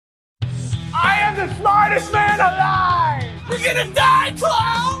the smartest man alive! You're gonna die,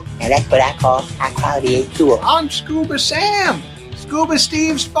 clown! And that's what I call high quality A2. I'm Scuba Sam, Scuba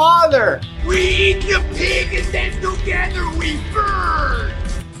Steve's father. We eat the pig and then together we burn!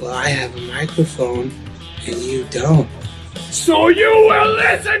 Well, I have a microphone and you don't. So you will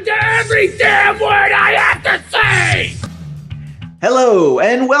listen to every damn word I have to say! Hello,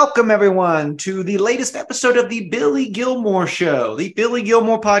 and welcome everyone to the latest episode of the Billy Gilmore Show, the Billy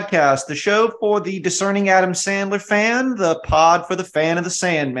Gilmore podcast, the show for the discerning Adam Sandler fan, the pod for the fan of the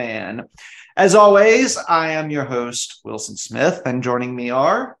Sandman. As always, I am your host, Wilson Smith, and joining me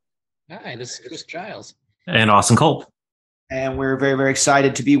are... Hi, this is Chris Giles. And Austin Culp. And we're very, very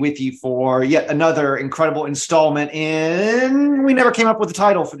excited to be with you for yet another incredible installment in... We never came up with a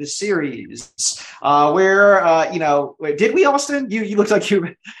title for this series. Did we, Austin? You looked like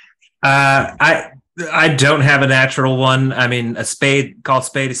you... I don't have a natural one. I mean, a spade, call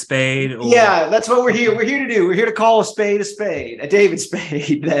spade a spade. Or... Yeah, that's what we're here to do. We're here to call a spade, a David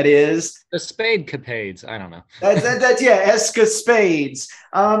Spade, that is. The spade capades. I don't know. That's escapades.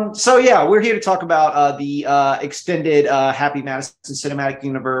 We're here to talk about the extended Happy Madison Cinematic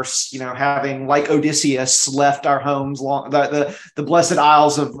Universe, having, like Odysseus, left our homes, the blessed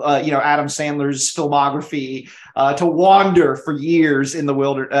isles of, Adam Sandler's filmography, to wander for years in the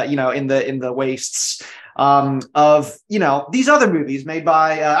in the wastes of these other movies made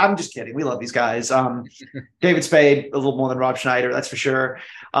by I'm just kidding, we love these guys. David Spade, a little more than Rob Schneider, that's for sure.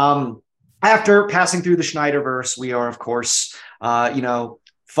 After passing through the Schneiderverse, we are of course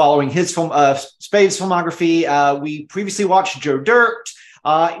following his film, Spade's filmography. We previously watched Joe Dirt.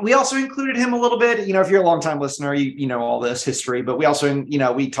 We also included him a little bit. If you're a longtime listener, you know all this history, but we also,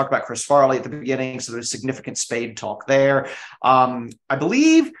 we talked about Chris Farley at the beginning. So there's significant Spade talk there. I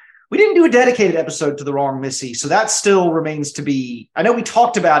believe we didn't do a dedicated episode to The Wrong Missy. So that still remains to be, I know we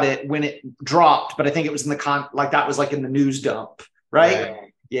talked about it when it dropped, but I think it was in that was like in the news dump, right?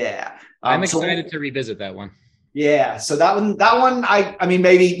 Yeah. I'm excited to revisit that one. Yeah, so that one, I mean,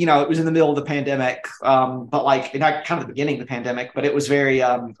 maybe, it was in the middle of the pandemic, but like it had kind of the beginning of the pandemic, but it was a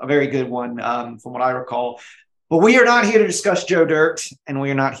very good one from what I recall. But we are not here to discuss Joe Dirt, and we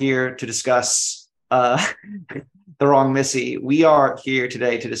are not here to discuss The Wrong Missy. We are here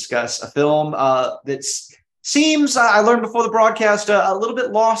today to discuss a film that seems, I learned before the broadcast, a little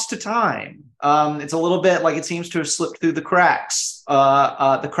bit lost to time. It's a little bit like it seems to have slipped through the cracks,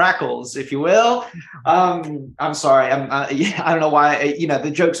 the crackles, if you will. I'm sorry. I don't know why,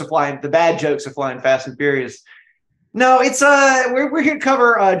 the jokes are flying. The bad jokes are flying fast and furious. No, it's, we're here to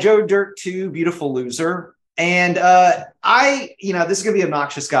cover, Joe Dirt 2, Beautiful Loser. And, this is going to be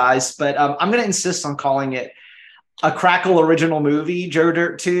obnoxious, guys, but, I'm going to insist on calling it a Crackle original movie, Joe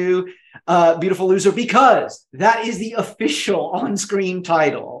Dirt 2, Beautiful Loser, because that is the official on-screen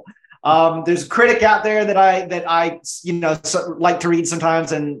title. There's a critic out there that I like to read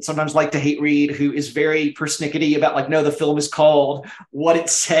sometimes and sometimes like to hate read, who is very persnickety about no, the film is called what it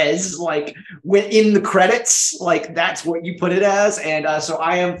says, when in the credits, that's what you put it as. And so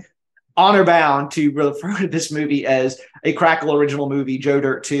I am honor bound to refer to this movie as a Crackle original movie, Joe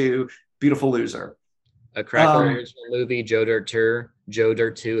Dirt 2, Beautiful Loser. A Crackle original movie, Joe Dirt 2,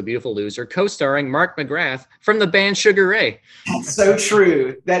 A Beautiful Loser, co-starring Mark McGrath from the band Sugar Ray. That's so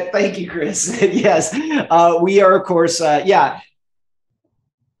true. Thank you, Chris. Yes, we are, of course, We'll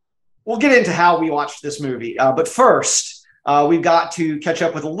get into how we watched this movie. But first, we've got to catch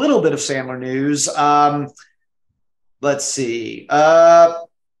up with a little bit of Sandler news. Let's see. Y'all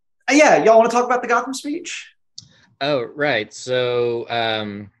want to talk about the Gotham speech? Oh, right.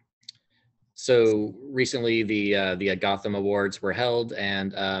 So recently the Gotham Awards were held,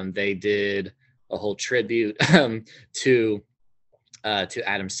 and they did a whole tribute to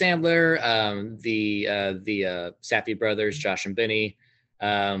Adam Sandler. The Safdie brothers, Josh and Benny,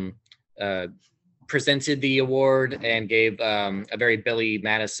 presented the award and gave a very Billy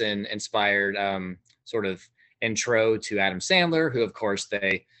Madison inspired sort of intro to Adam Sandler, who of course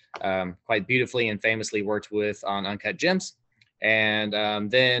they quite beautifully and famously worked with on Uncut Gems. And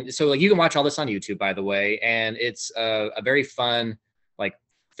then you can watch all this on YouTube, by the way, and it's a very fun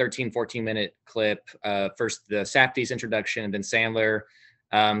 13-14 minute clip. First the Safdie's introduction, and then Sandler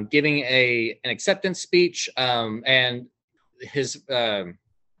giving an acceptance speech, and his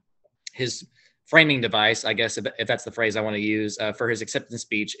framing device, I guess, if that's the phrase I want to use for his acceptance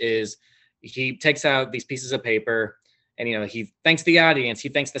speech, is he takes out these pieces of paper. And, he thanks the audience, he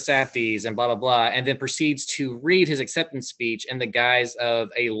thanks the Safdies and blah, blah, blah, and then proceeds to read his acceptance speech in the guise of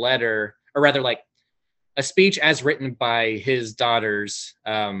a letter, or rather a speech as written by his daughters,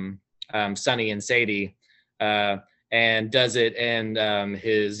 Sunny and Sadie. and does it in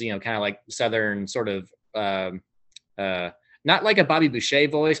his, you know, kind of like Southern sort of, not like a Bobby Boucher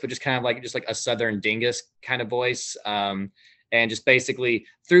voice, but just kind of like a Southern dingus kind of voice. And just basically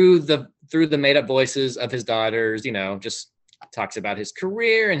through the made up voices of his daughters, you know, just talks about his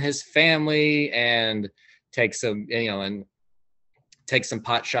career and his family, and takes some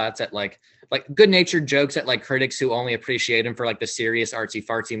pot shots at like good natured jokes at like critics who only appreciate him for like the serious artsy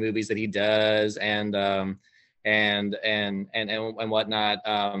fartsy movies that he does, and whatnot.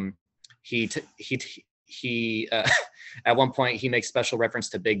 He at one point he makes special reference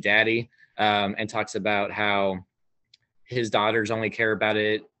to Big Daddy, and talks about how his daughters only care about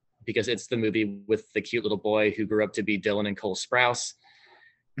it because it's the movie with the cute little boy who grew up to be Dylan and Cole Sprouse.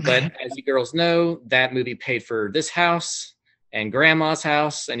 But as you girls know, that movie paid for this house and grandma's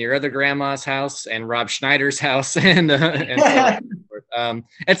house and your other grandma's house and Rob Schneider's house. And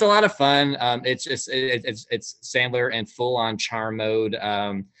it's a lot of fun. It's Sandler in full on charm mode,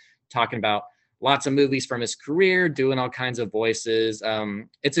 talking about lots of movies from his career, doing all kinds of voices.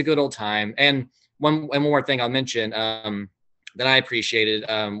 It's a good old time. And one more thing I'll mention that I appreciated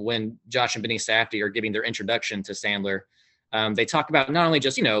when Josh and Benny Safdie are giving their introduction to Sandler. They talk about not only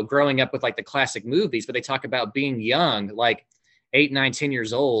just, you know, growing up with like the classic movies, but they talk about being young, like 8, 9, 10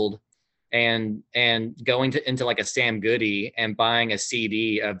 years old, and going into like a Sam Goody and buying a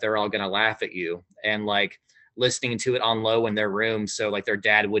CD of They're All Gonna Laugh at You, and like listening to it on low in their room so like their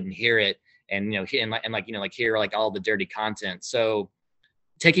dad wouldn't hear it, and you know, hear like all the dirty content. So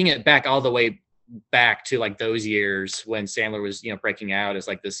taking it back all the way back to like those years when Sandler was, you know, breaking out as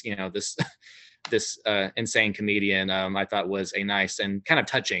like this, you know, this insane comedian, I thought was a nice and kind of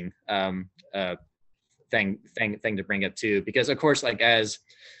touching thing to bring up too, because of course, like, as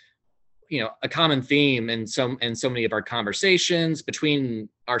you know, a common theme in so many of our conversations between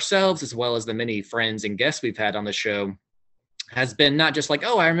ourselves as well as the many friends and guests we've had on the show has been not just like,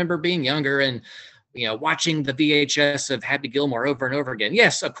 oh, I remember being younger and, you know, watching the VHS of Happy Gilmore over and over again.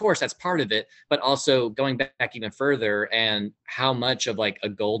 Yes, of course, that's part of it, but also going back even further and how much of like a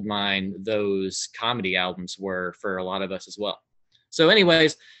gold mine those comedy albums were for a lot of us as well. So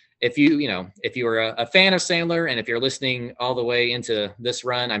anyways, if you are a fan of Sandler, and if you're listening all the way into this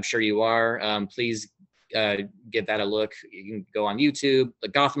run, I'm sure you are, please give that a look. You can go on YouTube, the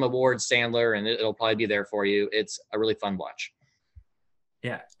Gotham Awards, Sandler, and it'll probably be there for you. It's a really fun watch.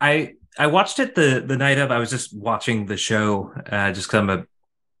 Yeah, I watched it the night of. I was just watching the show, just because I'm a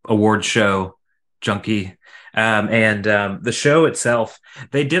award show junkie. And the show itself,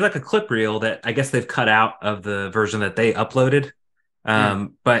 they did like a clip reel that I guess they've cut out of the version that they uploaded.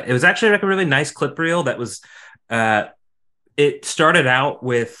 But it was actually like a really nice clip reel that was, it started out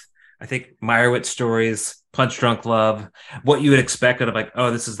with, I think, Meyerowitz Stories, Punch Drunk Love, what you would expect out of like,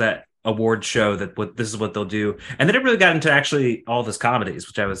 oh, this is that award show this is what they'll do. And then it really got into actually all of his comedies,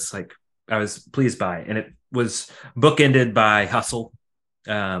 which I was pleased by. And it was bookended by Hustle.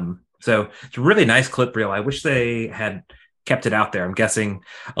 So it's a really nice clip reel. I wish they had kept it out there. I'm guessing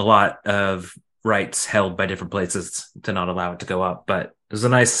a lot of rights held by different places to not allow it to go up, but it was a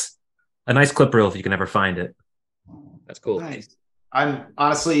nice clip reel if you can ever find it. That's cool. Nice. I'm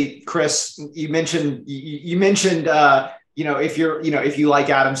honestly, Chris, you mentioned if you like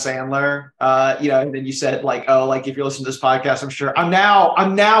Adam Sandler, and then you said like, oh, like if you're listening to this podcast, I'm sure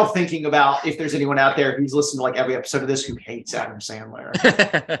I'm now thinking about if there's anyone out there who's listened to like every episode of this who hates Adam Sandler.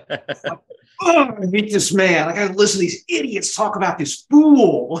 Like, oh, I hate this man. Like, I listen to these idiots talk about this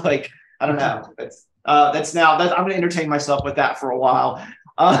fool. Like, I don't know. I'm going to entertain myself with that for a while.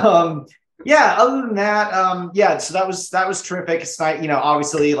 Yeah. Other than that, so that was terrific. It's not,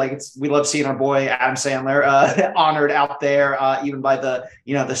 obviously, like we love seeing our boy Adam Sandler honored out there, even by the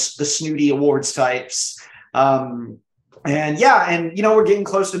snooty awards types. And we're getting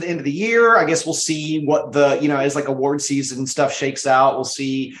close to the end of the year. I guess we'll see what as like award season stuff shakes out. We'll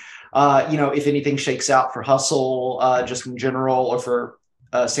see, if anything shakes out for Hustle, just in general, or for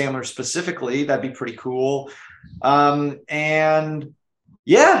Sandler specifically. That'd be pretty cool.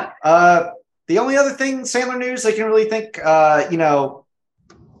 The only other thing Sandler news I can really think,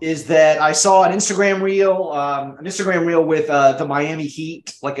 is that I saw an Instagram reel with the Miami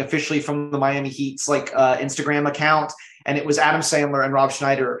Heat, like officially from the Miami Heat's like Instagram account. And it was Adam Sandler and Rob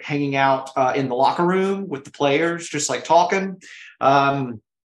Schneider hanging out in the locker room with the players, just like talking. And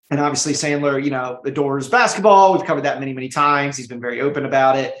obviously Sandler, adores basketball. We've covered that many, many times. He's been very open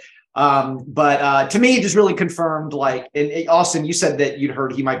about it. But to me, it just really confirmed, like, and Austin, you said that you'd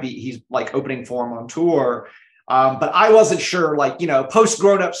heard he's like opening for him on tour. But I wasn't sure, like, post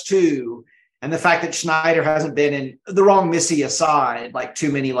Grown Ups 2 and the fact that Schneider hasn't been in, the wrong Missy aside, like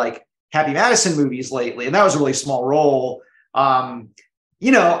too many like Happy Madison movies lately, and that was a really small role.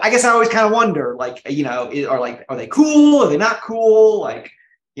 You know, I guess I always kind of wonder, like, you know, are they cool? Are they not cool? Like,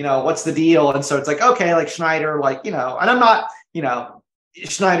 you know, what's the deal? And so it's like, okay, like Schneider, like, you know, and I'm not, you know,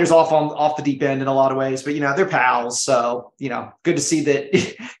 Schneider's off the deep end in a lot of ways, but you know, they're pals. So, you know, good to see that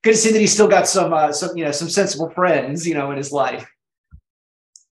he's still got some you know, some sensible friends, you know, in his life.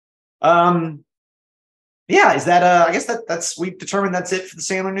 Yeah, is that I guess that's we've determined that's it for the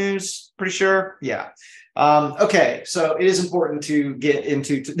Sandler news, pretty sure. Yeah. Okay, so it is important to get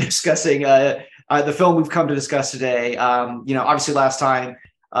into discussing the film we've come to discuss today. You know, obviously last time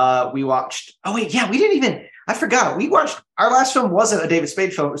we watched, oh wait, yeah, I forgot. We watched, our last film wasn't a David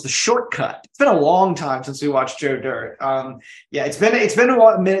Spade film, it was The Shortcut. It's been a long time since we watched Joe Dirt. Yeah, it's been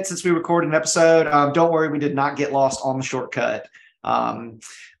a minute since we recorded an episode. Don't worry, we did not get lost on The Shortcut.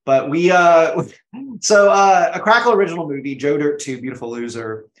 But we so a Crackle original movie, Joe Dirt 2, Beautiful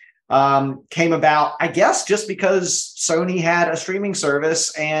Loser, came about, I guess, just because Sony had a streaming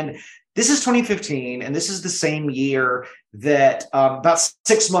service. And this is 2015, and this is the same year that about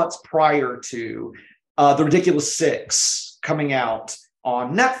 6 months prior to The Ridiculous Six coming out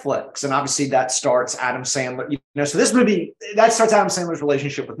on Netflix. And obviously that starts Adam Sandler, you know, so this movie, that starts Adam Sandler's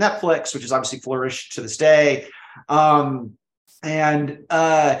relationship with Netflix, which has obviously flourished to this day.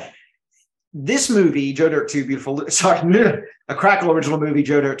 This movie, Joe Dirt 2, a Crackle original movie,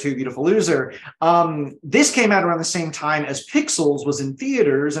 Joe Dirt 2, Beautiful Loser. This came out around the same time as Pixels was in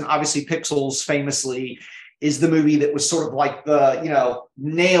theaters, and obviously Pixels famously is the movie that was sort of like the, you know,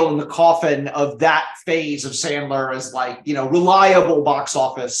 nail in the coffin of that phase of Sandler as like, you know, reliable box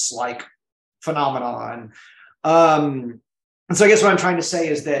office like phenomenon. And so I guess what I'm trying to say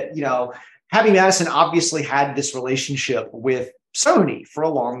is that, you know, Happy Madison obviously had this relationship with Sony for a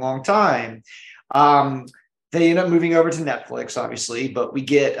long, long time. They end up moving over to Netflix, obviously, but we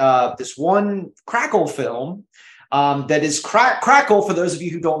get this one Crackle film that is Crackle, for those of you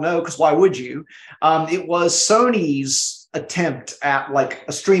who don't know, because why would you? It was Sony's attempt at like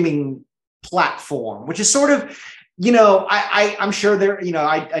a streaming platform, which is sort of, you know, I'm sure there, you know,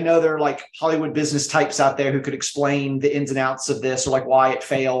 I know there are like Hollywood business types out there who could explain the ins and outs of this, or like why it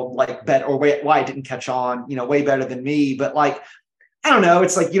failed, like or why it didn't catch on, you know, way better than me. But like, I don't know,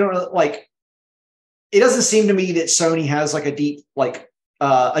 it's like, you don't like, it doesn't seem to me that Sony has like a deep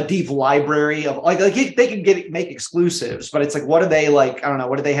library of like they can make exclusives, but it's like, what do they like? I don't know,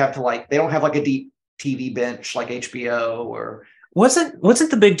 what do they have to like? They don't have like a deep TV bench like HBO or. Wasn't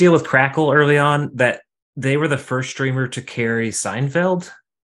the big deal with Crackle early on that they were the first streamer to carry Seinfeld?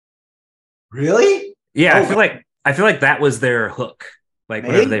 Really? Yeah, I feel like that was their hook, like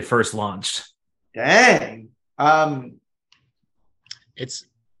whenever they first launched. Dang. It's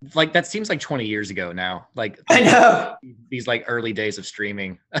like, that seems like 20 years ago now. Like, I know these like early days of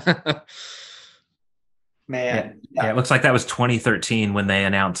streaming. Man. Yeah, it looks like that was 2013 when they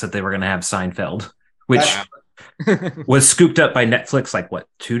announced that they were going to have Seinfeld, which was scooped up by Netflix like what,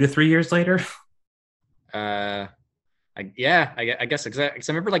 2 to 3 years later? I guess exactly. Because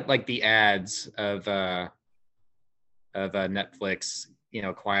I remember like the ads of Netflix, you know,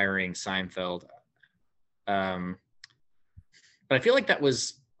 acquiring Seinfeld. But I feel like that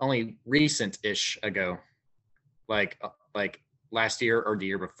was only recent-ish ago, like last year or the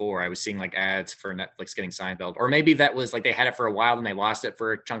year before. I was seeing like ads for Netflix getting Seinfeld, or maybe that was like they had it for a while and they lost it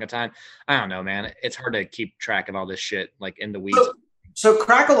for a chunk of time. I don't know, man. It's hard to keep track of all this shit like in the weeds. So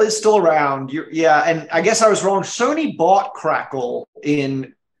Crackle is still around. Yeah, and I guess I was wrong. Sony bought Crackle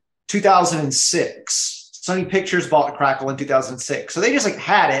in 2006. Sony Pictures bought Crackle in 2006. So they just like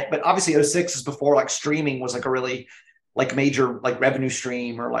had it, but obviously 2006 is before like streaming was like a really like major like revenue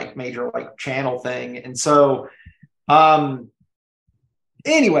stream or like major like channel thing. And so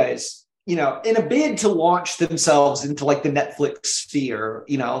anyways, you know, in a bid to launch themselves into like the Netflix sphere,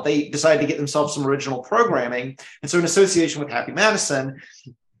 you know, they decided to get themselves some original programming. And so in association with Happy Madison,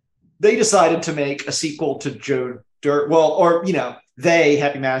 they decided to make a sequel to Joe Dirt. Well, or, you know,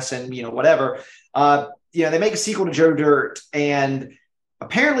 Happy Madison, you know, whatever. You know, they make a sequel to Joe Dirt, and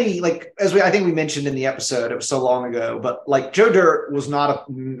apparently, like, I think we mentioned in the episode, it was so long ago, but like Joe Dirt was not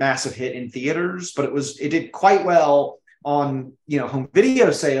a massive hit in theaters, but it did quite well on, you know, home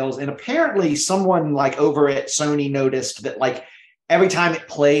video sales. And apparently someone like over at Sony noticed that like every time it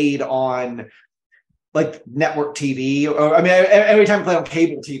played on like network TV, or I mean, every time it played on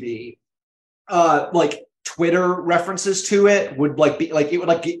cable TV, like Twitter references to it would like be like, it would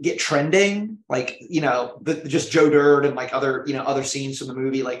like get trending, like, you know, just Joe Dirt and like other, you know, other scenes from the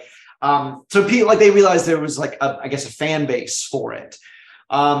movie. Like, so people like, they realized there was like I guess a fan base for it.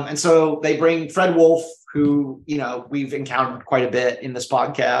 And so they bring Fred Wolf, who we've encountered quite a bit in this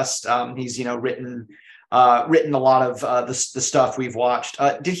podcast. He's written a lot of the stuff we've watched.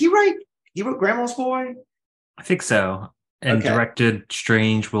 Did he write? He wrote Grandma's Boy? I think so. And directed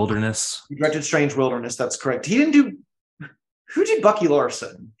Strange Wilderness. He directed Strange Wilderness. That's correct. He didn't do. Who did Bucky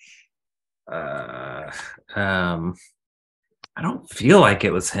Larson? I don't feel like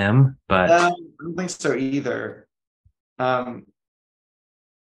it was him, but I don't think so either. Oh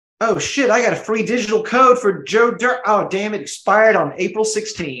shit! I got a free digital code for Joe Dirt. Oh damn! It expired on April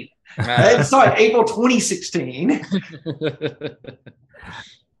 16th. Sorry, April 2016.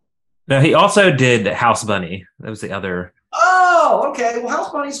 No, he also did House Bunny. That was the other. Oh, okay. Well, House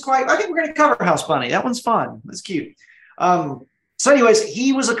Bunny's quite. I think we're going to cover House Bunny. That one's fun. That's cute. So, anyways,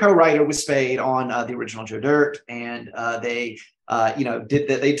 he was a co-writer with Spade on the original Joe Dirt, and they, did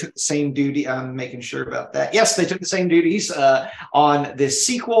that. They took the same duty. I'm making sure about that. Yes, they took the same duties on this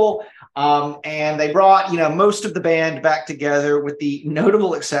sequel, and they brought most of the band back together, with the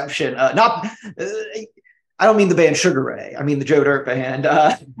notable exception, I don't mean the band Sugar Ray. I mean the Joe Dirt band.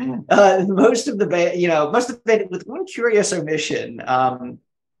 Most of the band, with one curious omission.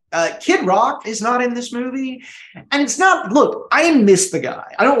 Kid Rock is not in this movie, and it's not. Look, I miss the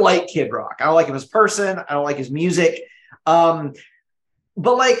guy. I don't like Kid Rock. I don't like him as a person. I don't like his music. But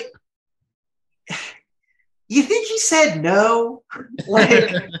like, you think he said no? Like,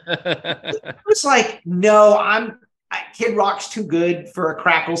 it was like, no, Kid Rock's too good for a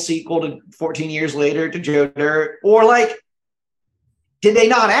Crackle sequel to 14 years later to Joe Dirt. Or like, did they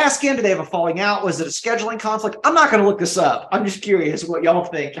not ask him? Did they have a falling out? Was it a scheduling conflict? I'm not going to look this up. I'm just curious what y'all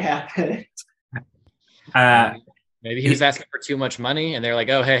think happened. Maybe he was asking for too much money, and they're like,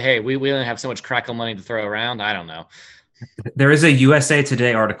 "Oh, hey, we don't have so much Crackle money to throw around." I don't know. There is a USA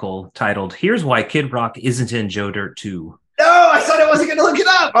Today article titled, "Here's Why Kid Rock Isn't in Joe Dirt 2." No, I thought I wasn't going to look it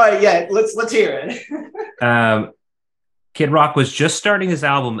up. All right, yeah, let's hear it. Kid Rock was just starting his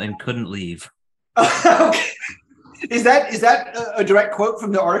album and couldn't leave. Okay. Is that a direct quote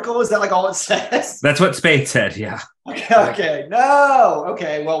from the article? Is that like all it says? That's what Spade said, yeah. Okay. No.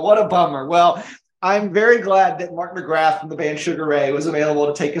 Okay. Well, what a bummer. Well, I'm very glad that Mark McGrath from the band Sugar Ray was available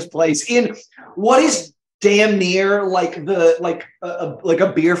to take his place in what is damn near like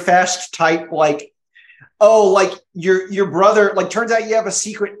a beer fest type, like, oh, like your brother, like, turns out you have a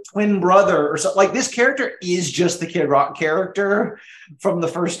secret twin brother or something. Like, this character is just the Kid Rock character from the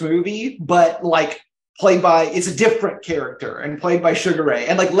first movie, but like it's a different character and played by Sugar Ray.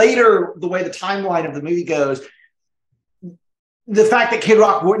 And like later, the way the timeline of the movie goes, the fact that Kid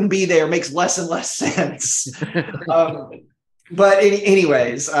Rock wouldn't be there makes less and less sense. But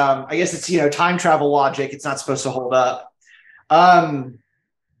anyways, I guess it's, time travel logic. It's not supposed to hold up.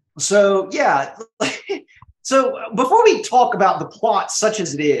 So yeah. So before we talk about the plot, such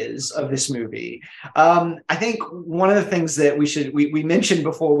as it is, of this movie, I think one of the things that we mentioned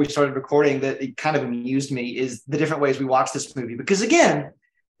before we started recording that it kind of amused me is the different ways we watch this movie. Because again,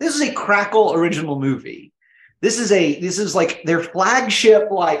 this is a Crackle original movie. This is like their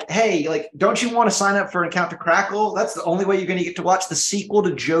flagship, like, hey, like, don't you want to sign up for an account to Crackle? That's the only way you're going to get to watch the sequel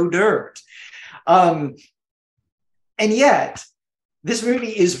to Joe Dirt. And yet, this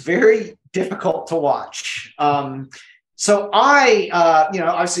movie is very difficult to watch. So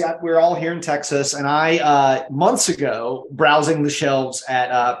obviously we're all here in Texas, and I, months ago, browsing the shelves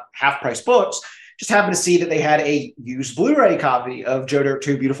at Half Price Books, just happened to see that they had a used Blu-ray copy of Joe Dirt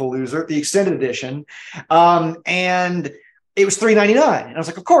 2 Beautiful Loser, the extended edition. And it was $3.99. And I was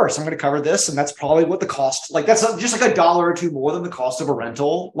like, of course, I'm going to cover this. And that's probably what the cost, like, that's just like $1 or $2 more than the cost of a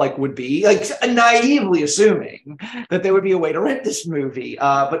rental, like, would be, like, naively assuming that there would be a way to rent this movie.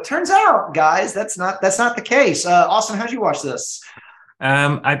 But turns out, guys, that's not the case. Austin, how'd you watch this?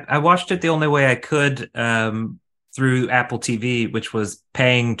 I watched it the only way I could, through Apple TV, which was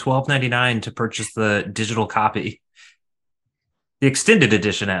paying $12.99 to purchase the digital copy. The extended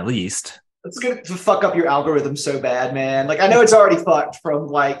edition, at least. It's going to fuck up your algorithm so bad, man. Like, I know it's already fucked from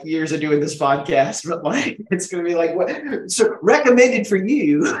like years of doing this podcast, but like, it's going to be like, what? So recommended for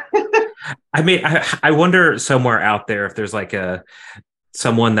you. I mean, I wonder somewhere out there if there's like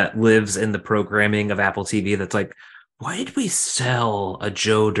someone that lives in the programming of Apple TV that's like, why did we sell a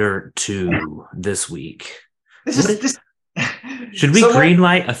Joe Dirt 2 this week? Should we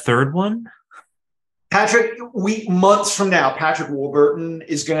greenlight a third one? Patrick, months from now, Patrick Warburton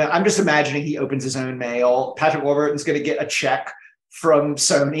is going to, I'm just imagining he opens his own mail. Patrick Warburton's going to get a check from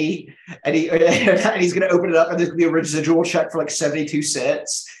Sony, and he's going to open it up, and there's going to be a residual check for like 72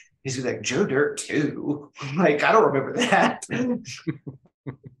 cents. He's going to be like, Joe Dirt 2? Like, I don't remember that.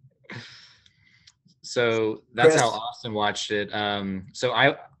 So that's Chris? how Austin watched it. So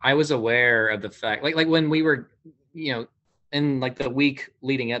I was aware of the fact, like when we were, in like the week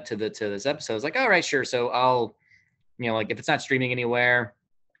leading up to this episode, I was like, all right, sure. So I'll, like if it's not streaming anywhere,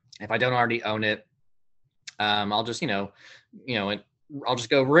 if I don't already own it, I'll just, I'll just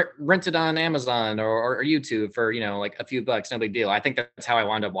go rent it on Amazon or YouTube for, like a few bucks, no big deal. I think that's how I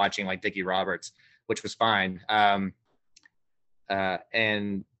wound up watching like Dickie Roberts, which was fine.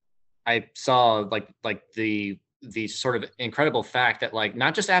 And I saw like the sort of incredible fact that like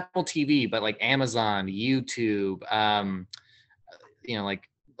not just Apple TV, but like Amazon, YouTube,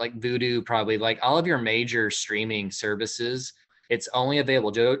 like Vudu, probably like all of your major streaming services, it's only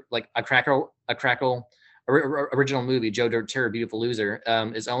available. Like a Crackle original movie, Joe Dirt Terror, Beautiful Loser,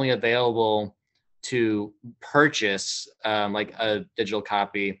 is only available to purchase like a digital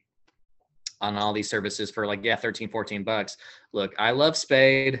copy on all these services for like, $13-14. Look, I love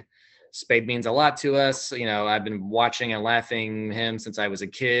Spade. Spade means a lot to us. I've been watching and laughing him since I was a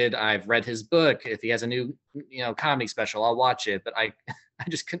kid. I've read his book. If he has a new, comedy special, I'll watch it. But I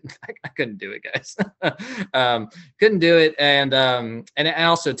just couldn't. I couldn't do it, guys. Couldn't do it. And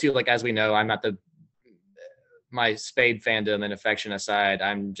also too, like as we know, I'm not my Spade fandom and affection aside,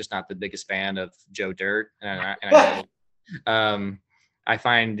 I'm just not the biggest fan of Joe Dirt. And I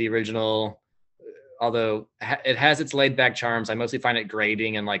find the original, although it has its laid back charms, I mostly find it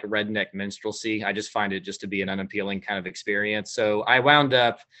grating and like redneck minstrelsy. I just find it just to be an unappealing kind of experience. So I wound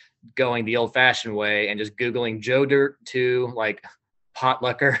up going the old fashioned way and just Googling Joe Dirt 2, like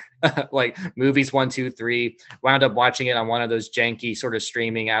Potlucker, like movies 1, 2, 3, wound up watching it on one of those janky sort of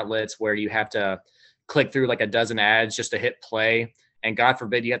streaming outlets where you have to click through like a dozen ads just to hit play. And God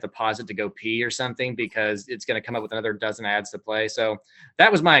forbid you have to pause it to go pee or something because it's going to come up with another dozen ads to play. So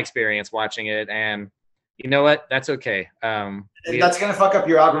that was my experience watching it. And you know what? That's okay. That's going to fuck up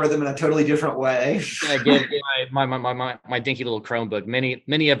your algorithm in a totally different way. Again, my dinky little Chromebook,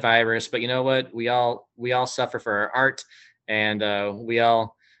 many a virus, but you know what? We all suffer for our art, and we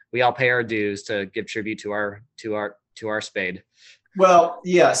all pay our dues to give tribute to our Spade. Well,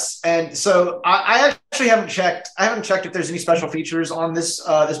 yes, and so I actually haven't checked. I haven't checked if there's any special features on this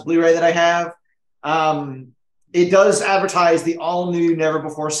Blu-ray that I have. It does advertise the all-new,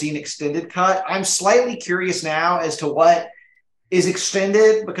 never-before-seen extended cut. I'm slightly curious now as to what is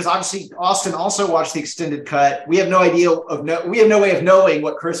extended because obviously Austin also watched the extended cut. We have no idea we have no way of knowing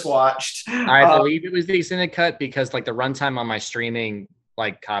what Chris watched. I believe it was the extended cut because like the runtime on my streaming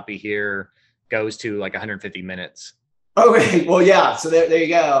like copy here goes to like 150 minutes. Okay, well, yeah. So there you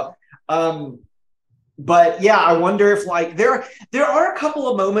go. But yeah, I wonder if like there are a couple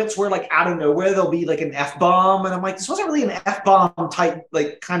of moments where like out of nowhere there'll be like an F-bomb, and I'm like, this wasn't really an F-bomb type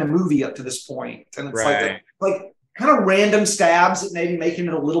like kind of movie up to this point, and it's right. like kind of random stabs that maybe making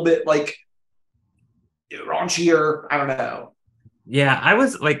it a little bit like raunchier. I don't know. Yeah, I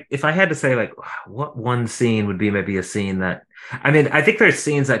was like, if I had to say like what one scene would be maybe a scene that, I mean, I think there's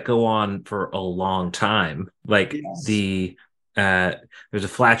scenes that go on for a long time. Like there's a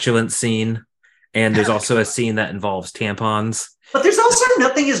flatulence scene, and there's also a scene that involves tampons. But there's also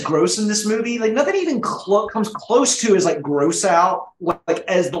nothing as gross in this movie. Like nothing even comes close to as like gross out like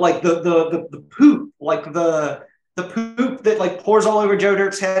as the poop, like the poop that like pours all over Joe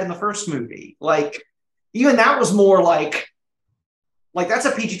Dirt's head in the first movie. Like even that was more like that's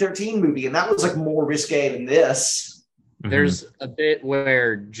a PG-13 movie, and that was like more risque than this. There's a bit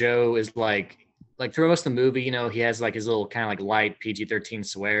where Joe is like through most of the movie, he has like his little kind of like light PG-13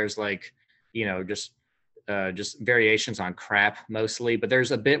 swears, like, just variations on crap mostly. But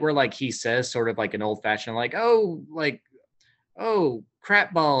there's a bit where like he says sort of like an old fashioned, like, oh,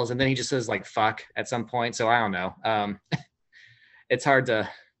 crap balls. And then he just says like, fuck at some point. So I don't know. It's hard to,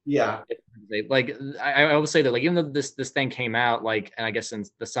 like, I will say that like, even though this thing came out, like, and I guess in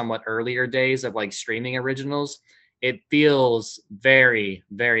the somewhat earlier days of like streaming originals, it feels very,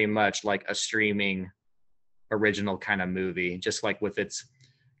 very much like a streaming original kind of movie, just like with its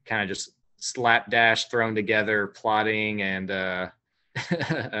kind of just slapdash thrown together plotting and and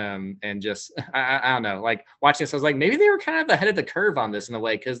just I don't know, like watching this I was like maybe they were kind of ahead of the curve on this in a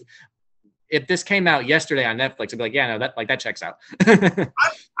way, because if this came out yesterday on Netflix I'd be like, yeah, no, that checks out.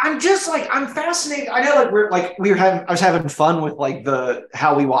 I'm just like, I'm fascinated. I know like I was having fun with like the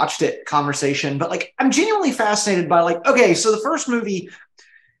how we watched it conversation, but like I'm genuinely fascinated by like, okay, so the first movie,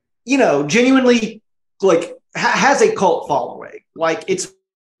 genuinely like has a cult following. Like it's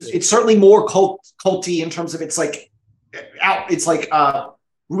certainly more culty in terms of its like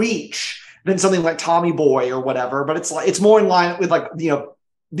reach than something like Tommy Boy or whatever, but it's more in line with like,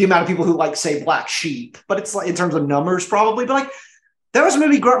 the amount of people who like say Black Sheep, but it's like in terms of numbers probably, but like that was a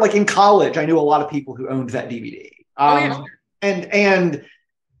movie like in college. I knew a lot of people who owned that DVD. And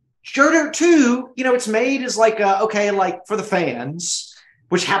Joe Dirt 2, you know, it's made as like okay, like for the fans,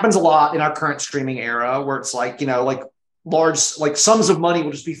 which happens a lot in our current streaming era, where it's like, you know, like large like sums of money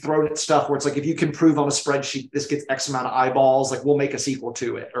will just be thrown at stuff where it's like, if you can prove on a spreadsheet this gets X amount of eyeballs, like we'll make a sequel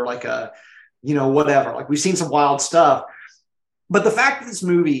to it, or like a, you know, whatever. Like we've seen some wild stuff, but the fact that this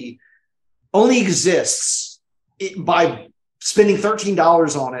movie only exists by spending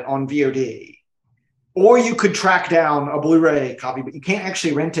 $13 on it on VOD, or you could track down a Blu-ray copy, but you can't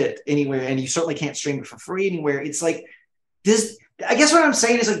actually rent it anywhere, and you certainly can't stream it for free anywhere. It's like this. I guess what I'm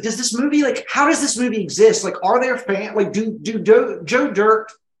saying is, like, does this movie, like, how does this movie exist? Like, are there fans, like, do Joe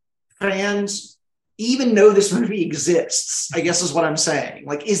Dirt fans even know this movie exists? I guess is what I'm saying.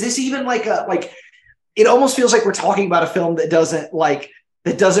 Like, is this even like it almost feels like we're talking about a film that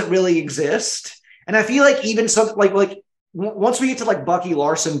doesn't really exist. And I feel like even something like once we get to like Bucky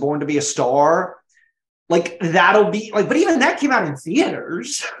Larson, Born to Be a Star, like that'll be like, but even that came out in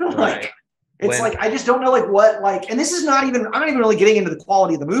theaters. Like, it's like, I just don't know like what, like, and this is not even, I'm not even really getting into the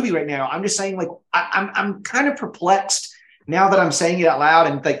quality of the movie right now. I'm just saying, like, I'm kind of perplexed now that I'm saying it out loud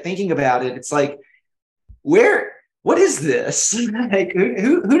and like thinking about it. It's like, what is this? Like,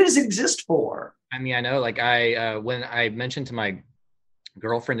 who does it exist for? I mean, I know, like when I mentioned to my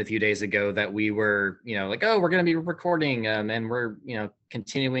girlfriend a few days ago that we were, you know, like, oh, we're going to be recording and we're, you know,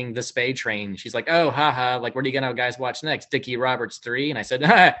 continuing the Spade Train. She's like, oh, haha, like, what are you going to guys watch next? Dickie Roberts 3? And I said,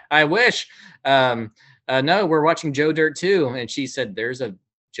 I wish. No, we're watching Joe Dirt 2. And she said, there's a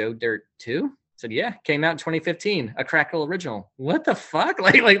Joe Dirt 2? I said, yeah, came out in 2015, a Crackle original. What the fuck?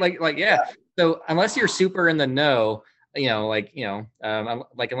 Like, yeah. So unless you're super in the know, you know, like, you know,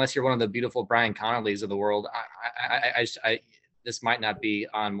 like, unless you're one of the beautiful Brian Connollys of the world, I this might not be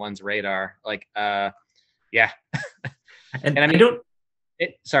on one's radar. Like, yeah. And I mean,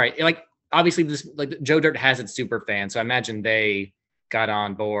 sorry, like, obviously this, like, Joe Dirt has its super fans, so I imagine they got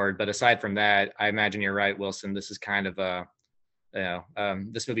on board. But aside from that, I imagine you're right, Wilson. This is kind of a, you know,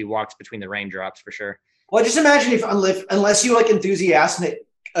 this movie walks between the raindrops for sure. Well, just imagine if unless you like an enthusiastic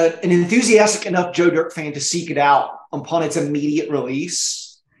enough Joe Dirt fan to seek it out upon its immediate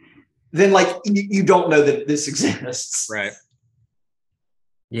release, then like you don't know that this exists. Right.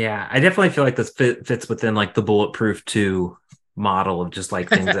 Yeah, I definitely feel like this fits within like the Bulletproof 2 model of just like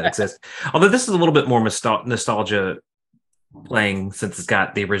things that exist. Although this is a little bit more nostalgia playing since it's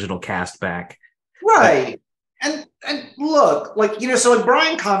got the original cast back. Right. And look, like, you know, so like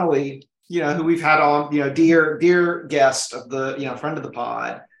Brian Connolly, you know, who we've had on, you know, dear guest of the, you know, friend of the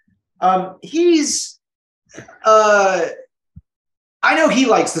pod. He's I know he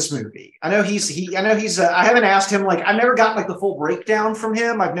likes this movie. I know he's I haven't asked him, like, I've never gotten like the full breakdown from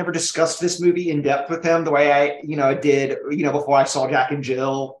him. I've never discussed this movie in depth with him the way I, you know, did, you know, before I saw Jack and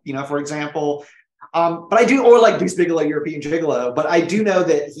Jill, you know, for example. But I do, or like Deuce Bigalow, European Gigolo, but I do know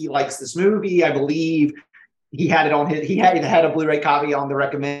that he likes this movie. I believe he had it on he had a Blu-ray copy on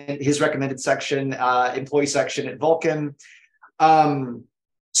his recommended section, employee section at Vulcan.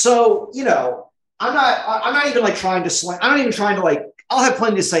 So, you know, I'm not even like trying to I'm not even trying to like, I'll have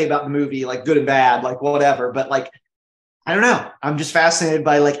plenty to say about the movie, like good and bad, like whatever. But like, I don't know. I'm just fascinated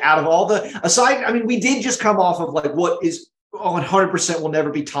by like, out of all aside, I mean, we did just come off of like what is 100% will never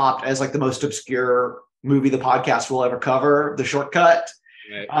be topped as like the most obscure movie the podcast will ever cover, The Shortcut.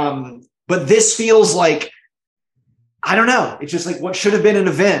 Right. But this feels like, I don't know. It's just like what should have been an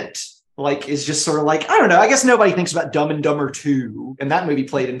event. Like, is just sort of like, I don't know. I guess nobody thinks about Dumb and Dumber 2, and that movie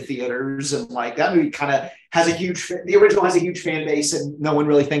played in theaters, and like that movie kind of has the original has a huge fan base, and no one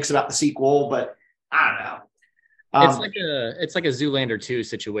really thinks about the sequel. But I don't know. It's like a Zoolander 2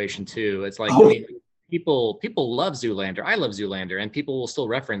 situation too. It's like, I mean, people love Zoolander. I love Zoolander, and people will still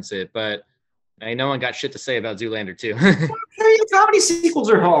reference it, but no one got shit to say about Zoolander 2. Comedy sequels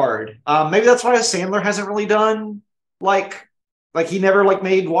are hard. Maybe that's why Sandler hasn't really done like he never like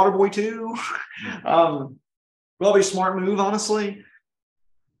made Waterboy 2. Probably a smart move, honestly.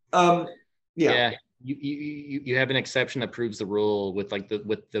 Yeah. You have an exception that proves the rule with like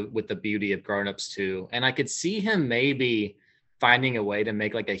with the beauty of Grown Ups 2. And I could see him maybe finding a way to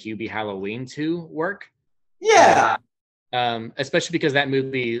make like a Hubie Halloween 2 work. Yeah. Especially because that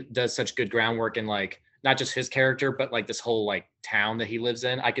movie does such good groundwork in like not just his character, but like this whole like town that he lives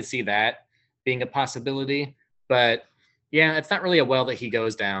in. I could see that being a possibility. But yeah, it's not really a well that he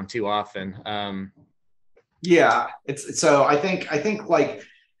goes down too often. Yeah, it's so I think like,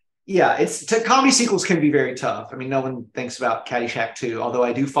 yeah, comedy sequels can be very tough. I mean, no one thinks about Caddyshack 2, although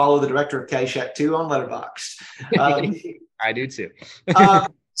I do follow the director of Caddyshack 2 on Letterboxd. I do too.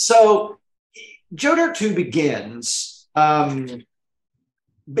 So Joe Dirt 2 begins.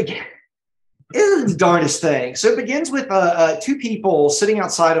 It is the darndest thing. So it begins with two people sitting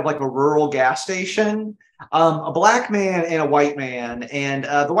outside of like a rural gas station, a black man and a white man, and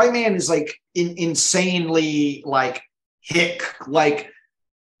the white man is like insanely like hick, like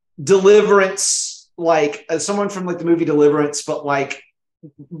Deliverance, like someone from like the movie Deliverance, but like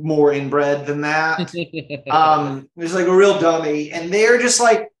more inbred than that. There's like a real dummy, and they're just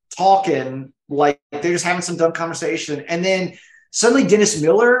like talking, like they're just having some dumb conversation, and then suddenly Dennis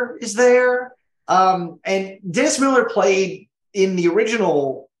Miller is there. And Dennis Miller played in the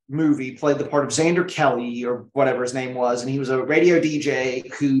original movie, played the part of Xander Kelly or whatever his name was, and he was a radio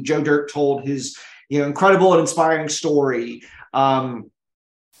DJ who Joe Dirt told his incredible and inspiring story.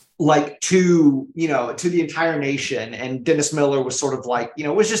 Like to the entire nation, and Dennis Miller was sort of like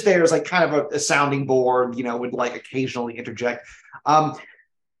was just there as like kind of a sounding board, would like occasionally interject.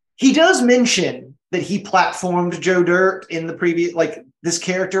 He does mention that he platformed Joe Dirt in the previous, like this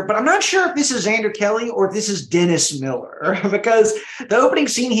character, but I'm not sure if this is Xander Kelly or if this is Dennis Miller, because the opening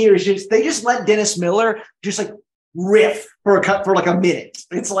scene here is just, they just let Dennis Miller just like riff for like a minute.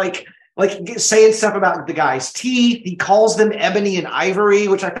 It's like saying stuff about the guy's teeth. He calls them ebony and ivory,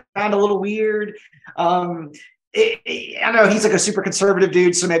 which I found a little weird. I know he's like a super conservative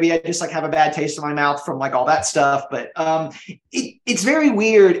dude, so maybe I just like have a bad taste in my mouth from like all that stuff. But it's very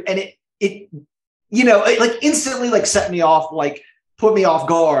weird, and it like instantly like set me off, like put me off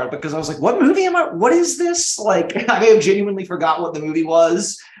guard, because I was like, what movie am I? What is this? Like I may have genuinely forgot what the movie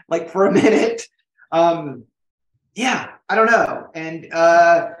was like for a minute. Yeah, I don't know, and.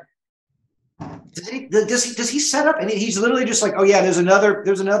 Does he set up, and he's literally just like, oh yeah, there's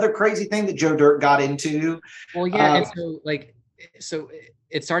another crazy thing that Joe Dirt got into. Well, yeah, and so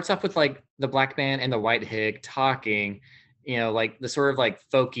it starts off with like the black man and the white hick talking, like the sort of like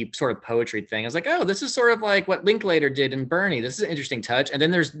folky sort of poetry thing. I was like, oh, this is sort of like what Linklater did in Bernie. This is an interesting touch. And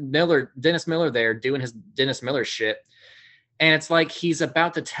then there's Dennis Miller there doing his Dennis Miller shit. And it's like he's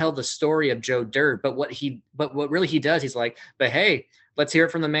about to tell the story of Joe Dirt, but what really he does, he's like, but hey, let's hear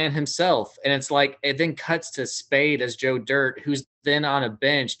it from the man himself. And it's like, it then cuts to Spade as Joe Dirt, who's then on a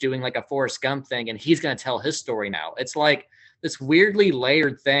bench doing like a Forrest Gump thing, and he's going to tell his story now. It's like this weirdly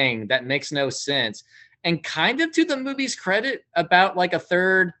layered thing that makes no sense. And kind of to the movie's credit, about like a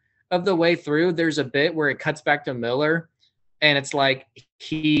third of the way through, there's a bit where it cuts back to Miller, and it's like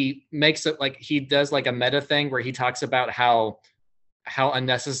he makes it like he does like a meta thing where he talks about how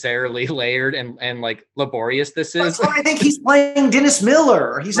unnecessarily layered and like laborious this is. That's why I think he's playing Dennis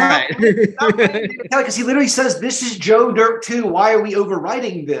Miller. He's not because he literally says, this is Joe Dirt too. Why are we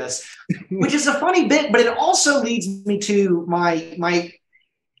overwriting this? Which is a funny bit, but it also leads me to my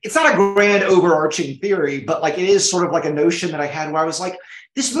it's not a grand overarching theory, but like it is sort of like a notion that I had where I was like,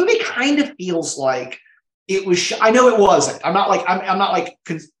 this movie kind of feels like it was I know it wasn't. I'm not like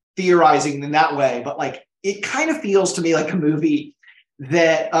theorizing in that way, but like it kind of feels to me like a movie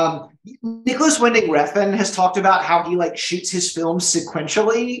that Nicholas Winding Refn has talked about, how he like shoots his films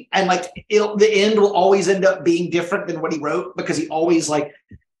sequentially, and like the end will always end up being different than what he wrote, because he always like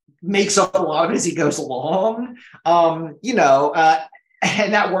makes up a lot of it as he goes along.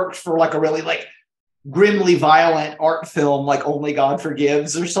 And that worked for like a really like grimly violent art film like Only God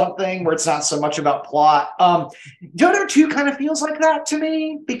Forgives or something, where it's not so much about plot. Joe Dirt 2 kind of feels like that to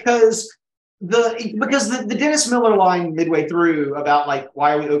me, because the Dennis Miller line midway through about like,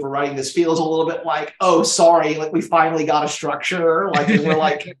 why are we overwriting this, feels a little bit like, oh, sorry, like we finally got a structure, like we're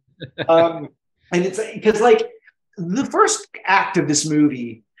like and it's because like the first act of this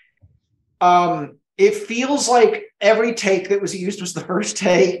movie, it feels like every take that was used was the first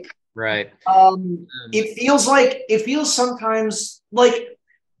take, right? It feels sometimes like,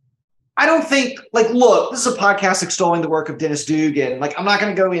 I don't think, like, look, this is a podcast extolling the work of Dennis Dugan. Like, I'm not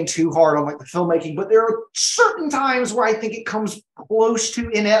going to go in too hard on like the filmmaking, but there are certain times where I think it comes close to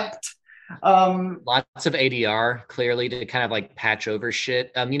inept. Lots of ADR, clearly, to kind of like patch over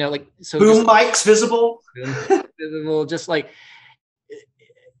shit. Like, so boom mics visible, just like,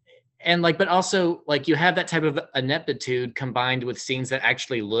 and like, but also like you have that type of ineptitude combined with scenes that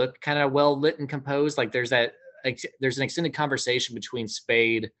actually look kind of well lit and composed. Like there's an extended conversation between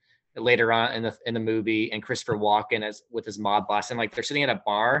Spade later on in the movie and Christopher Walken as with his mob boss, and like they're sitting at a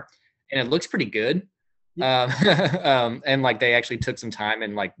bar and it looks pretty good. And like they actually took some time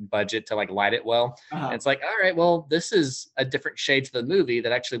and like budget to like light it well. And it's like, all right, well, this is a different shade to the movie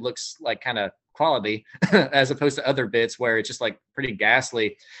that actually looks like kind of quality as opposed to other bits where it's just like pretty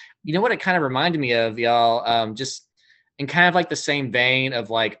ghastly. You know what it kind of reminded me of, y'all, just in kind of like the same vein of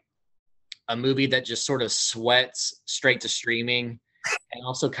like a movie that just sort of sweats straight to streaming, and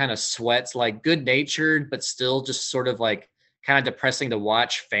also kind of sweats like good natured, but still just sort of like kind of depressing to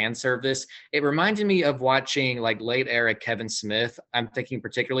watch fan service. It reminded me of watching like late era Kevin Smith. I'm thinking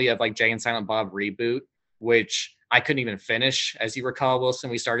particularly of like Jay and Silent Bob Reboot, which I couldn't even finish. As you recall, Wilson,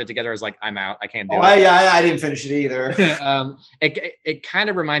 we started together. I was like, I'm out. I can't do it. I didn't finish it either. It kind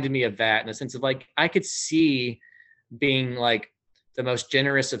of reminded me of that in the sense of like, I could see being like the most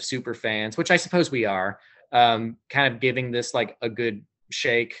generous of super fans, which I suppose we are, kind of giving this like a good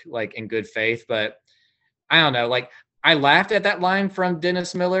shake, like in good faith. But I don't know, like I laughed at that line from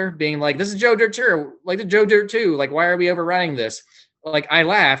Dennis Miller being like, this is Joe Dirt 2, like the Joe Dirt 2. Like, why are we overriding this? Like I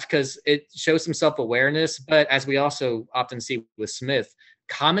laughed because it shows some self-awareness, but as we also often see with Smith,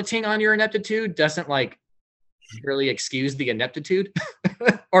 commenting on your ineptitude doesn't like really excuse the ineptitude,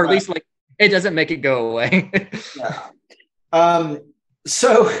 or at least like it doesn't make it go away. Yeah.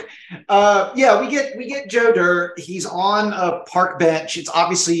 We get Joe Dirt. He's on a park bench. It's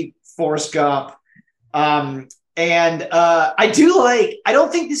obviously Forrest Gump. I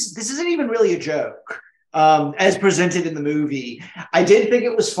don't think this isn't even really a joke. As presented in the movie, I did think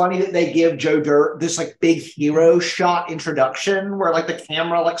it was funny that they give Joe Dirt this like big hero shot introduction where like the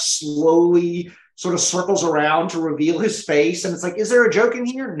camera like slowly sort of circles around to reveal his face, and it's like, is there a joke in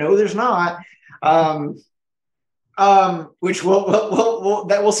here? No, there's not. Which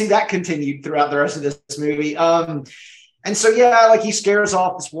we'll see that continued throughout the rest of this movie. And so, yeah, like he scares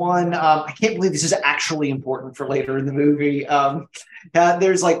off this one. I can't believe this is actually important for later in the movie.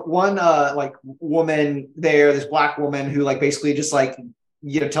 There's like one like woman there, this black woman who like basically just like,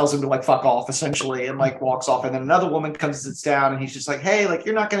 tells him to like fuck off essentially and like walks off. And then another woman comes and sits down and he's just like, hey, like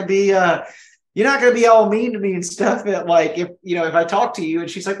you're not going to be all mean to me and stuff. Like if I talk to you. And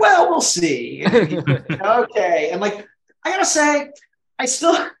she's like, well, we'll see. Okay. And like, I gotta say, I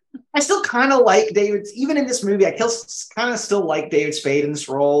still kind of like David, even in this movie, I kind of still like David Spade in this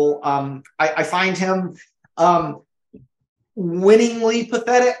role. I find him winningly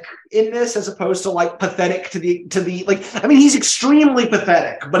pathetic in this, as opposed to like pathetic to the like, I mean, he's extremely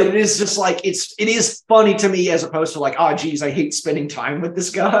pathetic, but it is just like, it is funny to me as opposed to like, oh geez, I hate spending time with this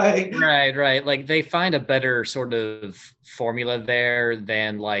guy. Right. Like they find a better sort of formula there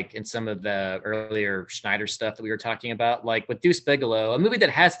than like in some of the earlier Schneider stuff that we were talking about, like with Deuce Bigalow, a movie that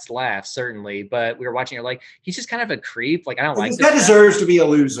has its laughs certainly, but we were watching it like, he's just kind of a creep. Like I don't like this guy. Deserves to be a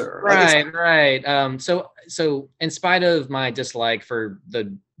loser. Right. So in spite of my dislike for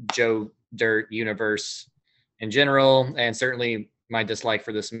the Joe Dirt universe in general, and certainly my dislike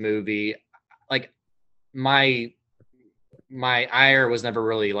for this movie, like my ire was never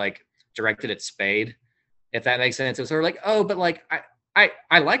really like directed at Spade, if that makes sense. It was sort of like, oh, but like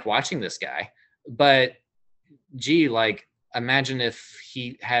I like watching this guy, but gee, like imagine if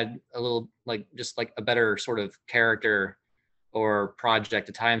he had a little like just like a better sort of character or project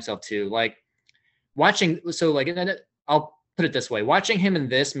to tie himself to, like watching. So like, and I'll put it this way, watching him in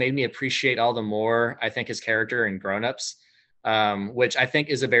this made me appreciate all the more, I think, his character in Grown Ups, which I think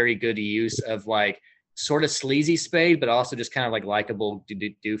is a very good use of like sort of sleazy Spade, but also just kind of like likable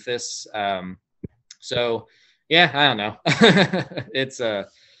doofus. So yeah, I don't know. It's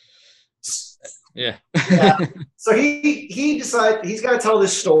yeah. So he decides he's got to tell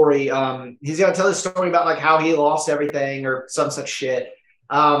this story. He's got to tell this story about like how he lost everything or some such shit.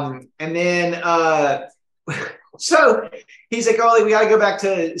 And then so he's like, oh, we got to go back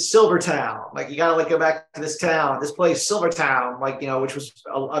to Silvertown. Like, you got to like go back to this town, this place, Silvertown, like, which was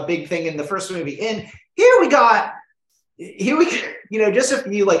a big thing in the first movie. And here we just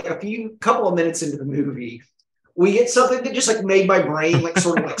a few couple of minutes into the movie, we get something that just like made my brain like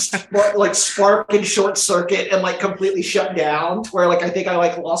sort of like spark and short circuit and like completely shut down, to where like I think I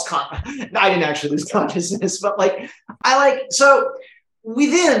like lost I didn't actually lose consciousness, but like this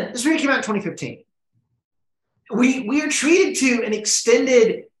movie came out in 2015. We are treated to an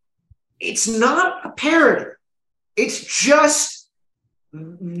extended, it's not a parody. It's just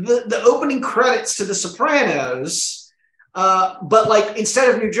the opening credits to The Sopranos, but like instead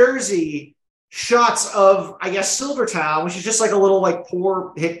of New Jersey, shots of, I guess, Silvertown, which is just like a little like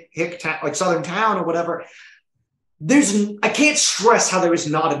poor hick town, like southern town or whatever. I can't stress how there is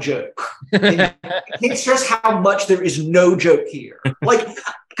not a joke. I can't stress how much there is no joke here. Like,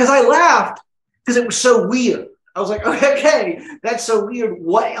 because I laughed because it was so weird. I was like, okay, that's so weird.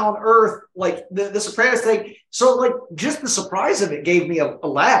 What on earth? Like the Sopranos thing. So like just the surprise of it gave me a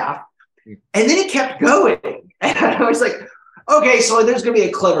laugh. And then it kept going. And I was like, okay, so there's going to be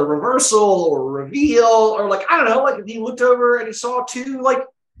a clever reversal or reveal, or like, I don't know, like if he looked over and he saw two, like,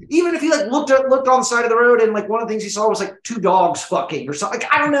 even if he like looked on the side of the road and like one of the things he saw was like two dogs fucking or something,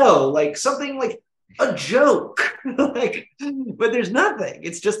 like, I don't know, like something like a joke. Like, but there's nothing.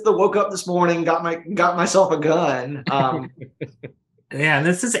 It's just the woke up this morning, got myself a gun. Yeah, and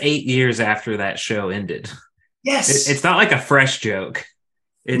this is 8 years after that show ended. Yes. It's not like a fresh joke.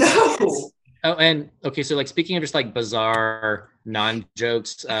 No. Oh, and okay, so like speaking of just like bizarre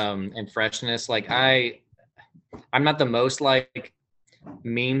non-jokes and freshness, like I'm not the most like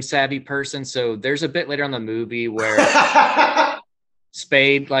meme savvy person, so there's a bit later on in the movie where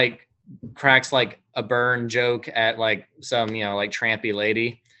Spade like cracks like a burn joke at like some, you know, like trampy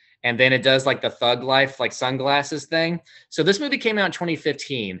lady, and then it does like the Thug Life like sunglasses thing. So this movie came out in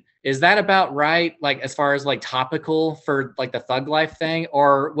 2015. Is that about right? Like as far as like topical for like the Thug Life thing,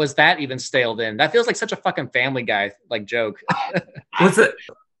 or was that even stale then? That feels like such a fucking Family Guy like joke.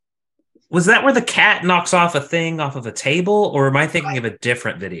 Was that where the cat knocks off a thing off of a table, or am I thinking of a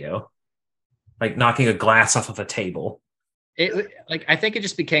different video? Like knocking a glass off of a table. It like I think it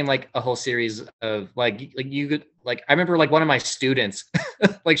just became like a whole series of like you could like I remember like one of my students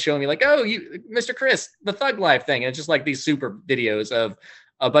like showing me like, oh, you Mr. Chris, the Thug Life thing. And it's just like these super videos of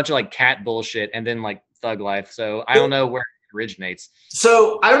a bunch of like cat bullshit and then like Thug Life. So I don't know where it originates.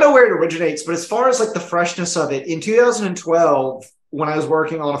 So I don't know where it originates, but as far as like the freshness of it, in 2012, when I was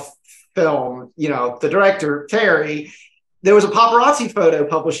working on a film, you know, the director, Terry, there was a paparazzi photo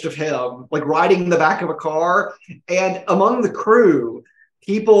published of him like riding in the back of a car, and among the crew,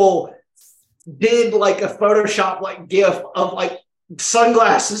 people did like a Photoshop like gif of like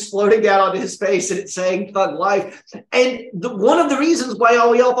sunglasses floating down onto his face and it's saying Thug Life. And one of the reasons why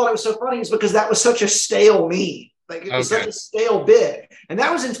all y'all thought it was so funny is because that was such a stale meme. Like it was such a stale bit. And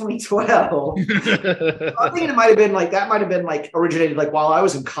that was in 2012. I think it might have been like originated like while I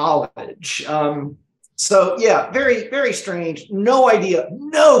was in college. So yeah, very, very strange. No idea,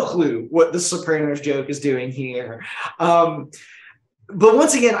 no clue what the Sopranos joke is doing here. But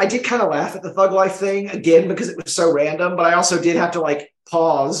once again, I did kind of laugh at the Thug Life thing again because it was so random, but I also did have to like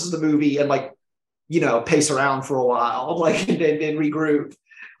pause the movie and like, you know, pace around for a while, like and regroup.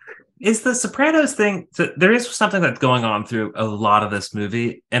 Is the Sopranos thing, so there is something that's going on through a lot of this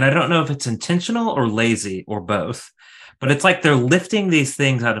movie, and I don't know if it's intentional or lazy or both, but it's like they're lifting these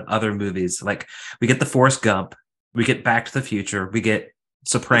things out of other movies. Like we get the Forrest Gump, we get Back to the Future, we get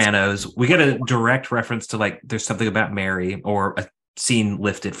Sopranos, we get a direct reference to like there's something about Mary or a scene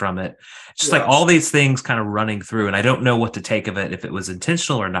lifted from it. It's just like all these things kind of running through, and I don't know what to take of it, if it was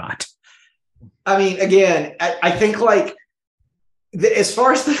intentional or not. I mean, again, I think like as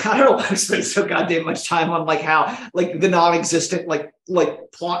far as I don't know why I spent so goddamn much time on like how like the non-existent like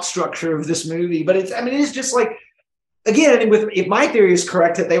plot structure of this movie, but it is just like, again, if my theory is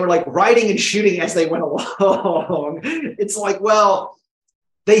correct that they were like writing and shooting as they went along, it's like, well,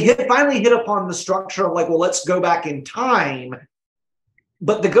 they finally hit upon the structure of like, well, let's go back in time.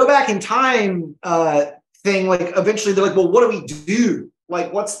 But the go back in time thing, like eventually they're like, well, what do we do?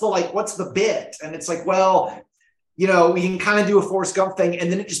 Like, what's the bit? And it's like, well, you know, we can kind of do a Forrest Gump thing.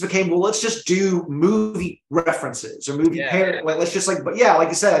 And then it just became, well, let's just do movie references or movie pair. Like, let's just like, but yeah, like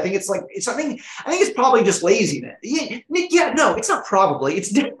I said, I think it's probably just laziness. Yeah, no, it's not probably, it's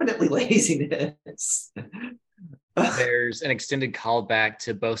definitely laziness. There's an extended callback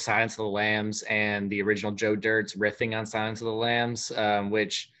to both Silence of the Lambs and the original Joe Dirt's riffing on Silence of the Lambs,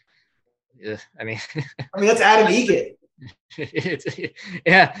 which, I mean, that's Adam Egan.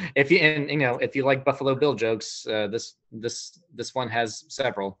 Yeah, if you like Buffalo Bill jokes, this one has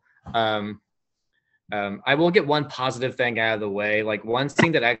several. I will get one positive thing out of the way. Like one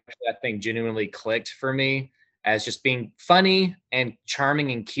thing that actually I think genuinely clicked for me as just being funny and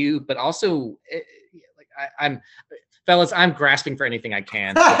charming and cute, but also I'm grasping for anything I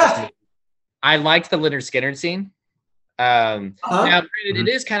can. I liked the Leonard Skinner scene. Now, granted, it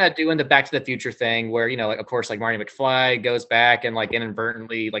is kind of doing the Back to the Future thing where, you know, like, of course, like Marty McFly goes back and like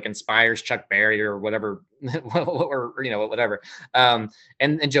inadvertently like inspires Chuck Berry or whatever, or, you know, whatever. And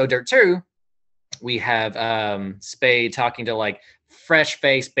Joe Dirt too, we have Spade talking to like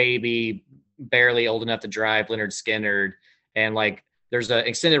fresh-faced baby, barely old enough to drive Leonard Skinner, and like there's an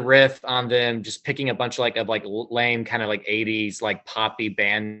extended riff on them just picking a bunch of lame kind of like 80s like poppy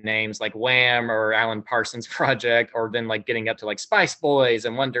band names like Wham or Alan Parsons Project, or then like getting up to like Spice Boys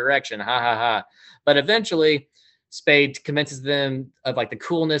and One Direction, ha ha ha. But eventually Spade convinces them of like the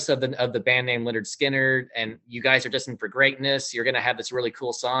coolness of the band name Leonard Skinner, and you guys are destined for greatness. You're gonna have this really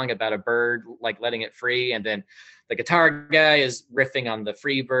cool song about a bird like letting it free, and then the guitar guy is riffing on the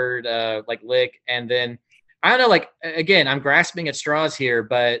free bird like lick, and then I don't know, like, again, I'm grasping at straws here,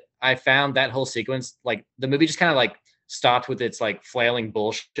 but I found that whole sequence, like the movie just kind of like stopped with its like flailing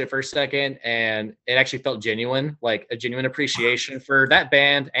bullshit for a second, and it actually felt genuine, like a genuine appreciation for that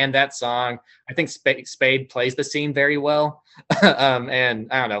band and that song. I think Spade plays the scene very well.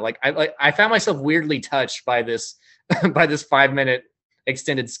 And I don't know, I found myself weirdly touched by this by this 5-minute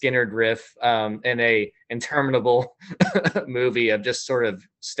extended Skynyrd riff in a interminable movie of just sort of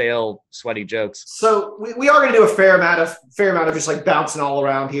stale, sweaty jokes. So we are going to do a fair amount of just like bouncing all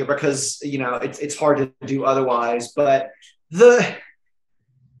around here because it's hard to do otherwise. But that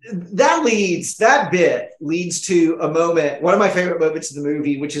bit leads to a moment, one of my favorite moments in the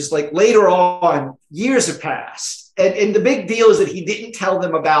movie, which is like later on, years have passed, and the big deal is that he didn't tell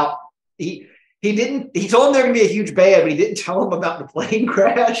them about he told them they're going to be a huge band, but he didn't tell them about the plane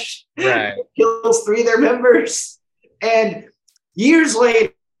crash. Right. Kills 3 of their members. And years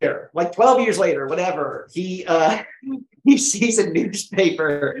later, like 12 years later, whatever, he sees a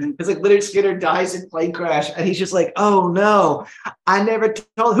newspaper. It's like Lynyrd Skynyrd dies in plane crash. And he's just like, oh no, I never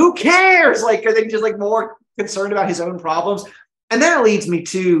told, who cares? Like, are they just like more concerned about his own problems? And that leads me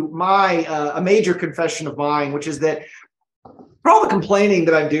to a major confession of mine, which is that for all the complaining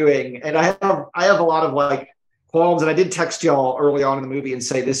that I'm doing, and I have a lot of like qualms, and I did text y'all early on in the movie and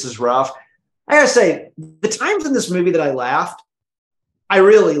say this is rough. I gotta say, the times in this movie that I laughed, I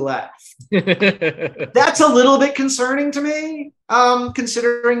really laughed. That's a little bit concerning to me,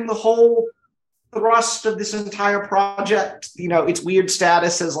 considering the whole thrust of this entire project. Its weird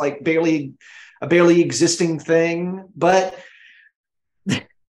status as like a barely existing thing. But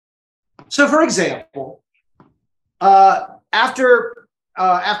so, for example, after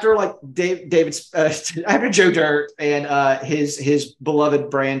Joe Dirt and his beloved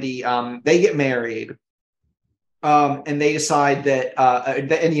Brandy, they get married, and they decide that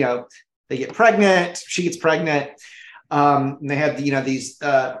they get pregnant. She gets pregnant, and they have these.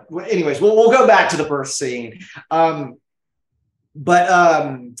 Anyways, we'll go back to the birth scene,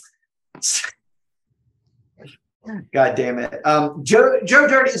 God damn it. Joe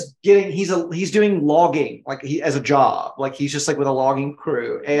Dirt is he's doing logging, like as a job. Like he's just like with a logging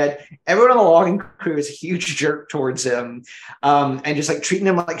crew, and everyone on the logging crew is a huge jerk towards him, and just like treating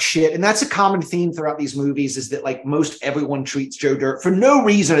him like shit. And that's a common theme throughout these movies, is that like most everyone treats Joe Dirt for no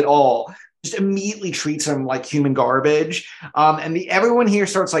reason at all. Just immediately treats him like human garbage. And everyone here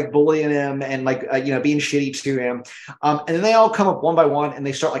starts like bullying him and like, being shitty to him. And then they all come up one by one and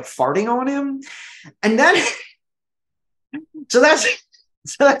they start like farting on him. And then So that's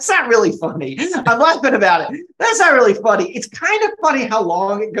not really funny. I'm laughing about it. That's not really funny. It's kind of funny how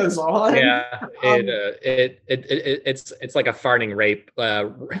long it goes on. Yeah, it's like a farting rape.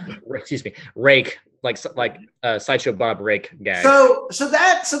 Rake, like Sideshow Bob Rake gag. So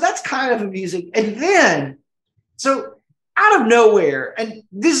that's kind of amusing. And then out of nowhere, and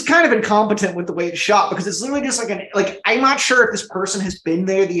this is kind of incompetent with the way it's shot, because it's literally just like I'm not sure if this person has been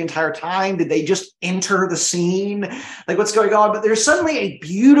there the entire time. Did they just enter the scene? Like, what's going on? But there's suddenly a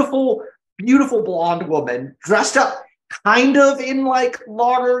beautiful, beautiful blonde woman dressed up kind of in like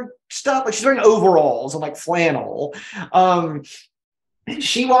logger stuff. Like she's wearing overalls and like flannel.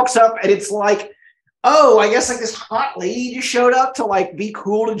 She walks up and it's like, oh, I guess like this hot lady just showed up to like be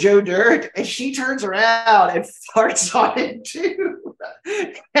cool to Joe Dirt, and she turns around and farts on it too.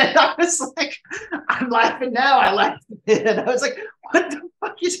 And I was like, I'm laughing now. I laughed then. I was like, what the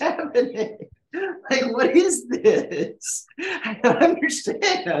fuck is happening? Like, what is this? I don't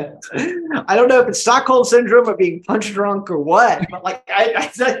understand. I don't know if it's Stockholm syndrome or being punch drunk or what, but like I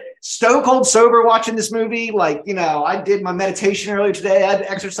stone cold sober watching this movie. Like, I did my meditation earlier today. I had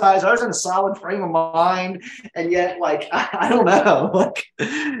to exercise. I was in a solid frame of mind, and yet, like, I don't know. Like,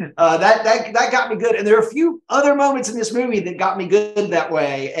 that got me good. And there are a few other moments in this movie that got me good that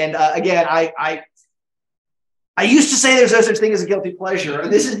way. And again, I used to say there's no such thing as a guilty pleasure, and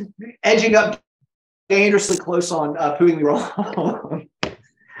this is edging up dangerously close on proving me wrong.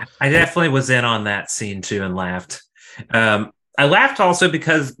 I definitely was in on that scene too and laughed. I laughed also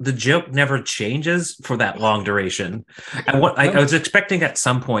because the joke never changes for that long duration. I was expecting at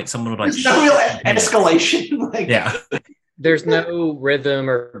some point someone would like no real escalation. Like, yeah. There's no rhythm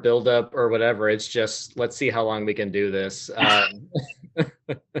or build up or whatever. It's just, let's see how long we can do this.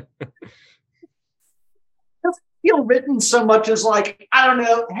 Feel written so much as like, I don't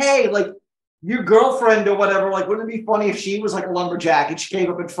know, hey, like your girlfriend or whatever, like, wouldn't it be funny if she was like a lumberjack and she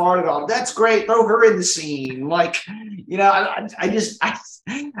came up and farted on? That's great. Throw her in the scene. Like, I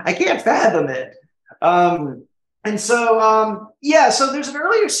can't fathom it. And so, so there's an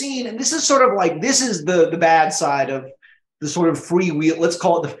earlier scene, and this is sort of like, this is the bad side of the sort of freewheel, let's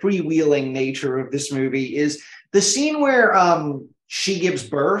call it the freewheeling nature of this movie, is the scene where she gives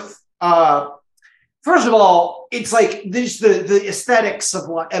birth. first of all, it's like there's the aesthetics of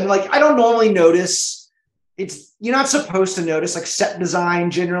what, and like I don't normally notice. You're not supposed to notice like set design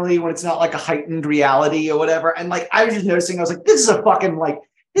generally when it's not like a heightened reality or whatever. And like I was just noticing, I was like, this is a fucking like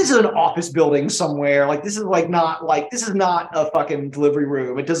this is an office building somewhere. Like this is not a fucking delivery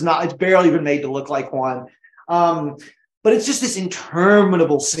room. It's barely been made to look like one. But it's just this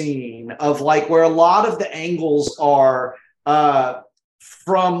interminable scene of like where a lot of the angles are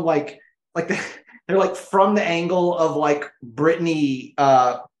from they're like from the angle of like Brittany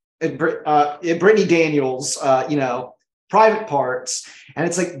Daniels, private parts. And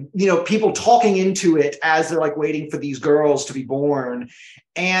it's like, people talking into it as they're like waiting for these girls to be born.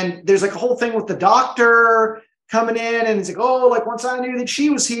 And there's like a whole thing with the doctor coming in and it's like, oh, like once I knew that she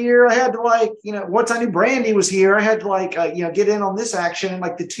was here, I had to like, once I knew Brandy was here, I had to like, get in on this action. And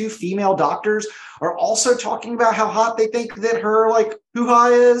like the two female doctors are also talking about how hot they think that her like hoo-ha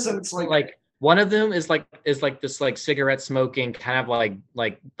is. And it's like one of them is like this like cigarette smoking kind of like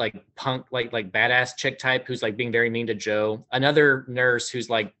punk, like badass chick type who's like being very mean to Joe. Another nurse who's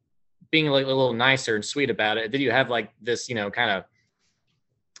like being like a little nicer and sweet about it. Then you have like this, kind of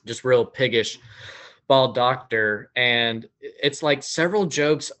just real piggish bald doctor, and it's like several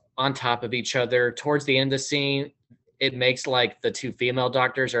jokes on top of each other. Towards the end of the scene, it makes like the two female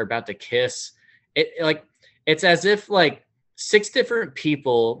doctors are about to kiss. It's as if like 6 different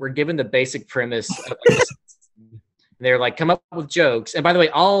people were given the basic premise of they're like come up with jokes. And by the way,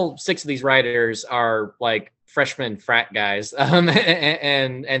 all 6 of these writers are like freshman frat guys, and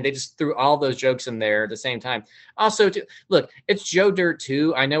they just threw all those jokes in there at the same time. Also, look, it's Joe Dirt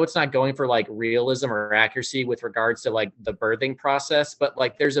too. I know it's not going for like realism or accuracy with regards to like the birthing process, but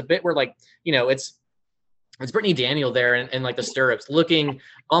like there's a bit where like it's Brittany Daniel there and like the stirrups looking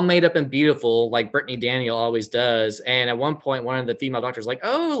all made up and beautiful like Brittany Daniel always does. And at one point, one of the female doctors like,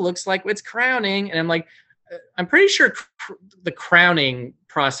 oh, looks like it's crowning, and I'm like, I'm pretty sure the crowning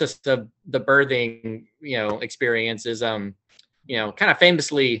process of the birthing, experience is, kind of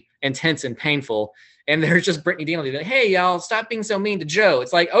famously intense and painful. And there's just Brittany Daniel like, hey, y'all, stop being so mean to Joe.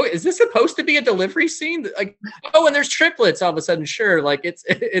 It's like, oh, is this supposed to be a delivery scene? Like, oh, and there's triplets all of a sudden. Sure. Like it's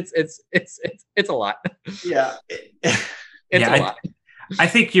a lot. Yeah. It's a lot. I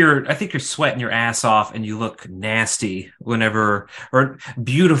think you're sweating your ass off and you look nasty or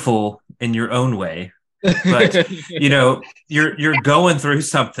beautiful in your own way. But you're going through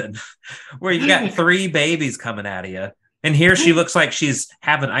something where you've got 3 babies coming out of you, and here she looks like she's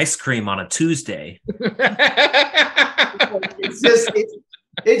having ice cream on a Tuesday.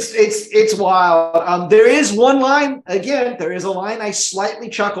 It's wild. There is one line again. There is a line I slightly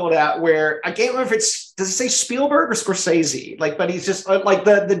chuckled at where I can't remember if does he say Spielberg or Scorsese? Like, but he's just like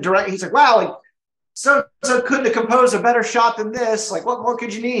the direct. He's like, wow, like. So couldn't have composed a better shot than this. Like, what more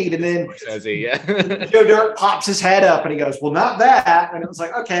could you need? And then Joe Dirt pops his head up and he goes, well, not that. And it was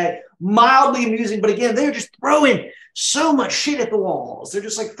like, okay, mildly amusing. But again, they're just throwing so much shit at the walls. They're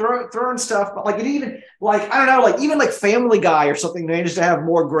just like throwing stuff. But like it even like, I don't know, like even like Family Guy or something manages to have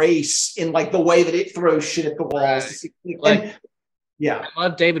more grace in like the way that it throws shit at the walls. Right. Yeah. I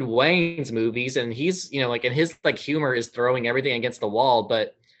love David Wayne's movies, and he's, like, and his like humor is throwing everything against the wall,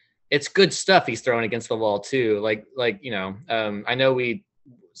 but it's good stuff he's throwing against the wall too. I know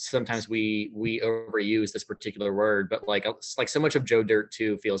sometimes we overuse this particular word, but like so much of Joe Dirt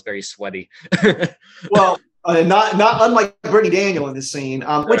too feels very sweaty. Well, not unlike Brittany Daniel in this scene,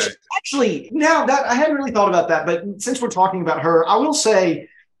 which actually now that I hadn't really thought about that, but since we're talking about her, I will say,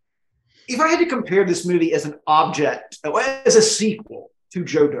 if I had to compare this movie as an object, as a sequel to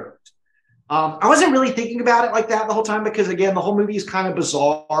Joe Dirt, I wasn't really thinking about it like that the whole time because, again, the whole movie is kind of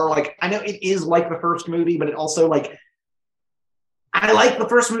bizarre. Like, I know it is like the first movie, but it also, like, I like the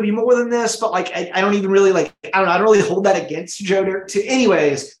first movie more than this, but, like, I don't even really, like, I don't know, I don't really hold that against Joe Dirt too.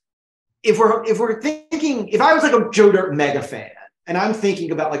 Anyways, if we're thinking, if I was, like, a Joe Dirt mega fan, and I'm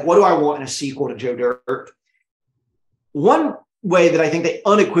thinking about, like, what do I want in a sequel to Joe Dirt? One way that I think they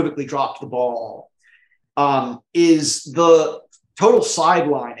unequivocally dropped the ball is the total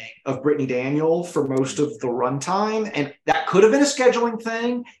sidelining of Brittany Daniel for most of the runtime. And that could have been a scheduling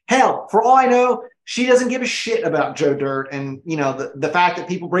thing. Hell, for all I know, she doesn't give a shit about Joe Dirt. And, the fact that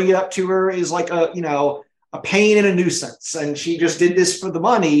people bring it up to her is like a pain and a nuisance. And she just did this for the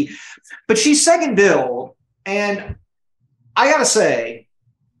money. But she's second billed. And I got to say,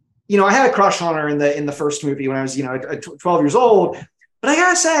 I had a crush on her in the first movie when I was, 12 years old. But I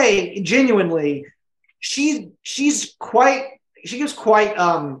got to say, genuinely, she gives quite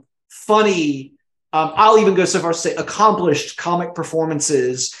funny, I'll even go so far as to say accomplished comic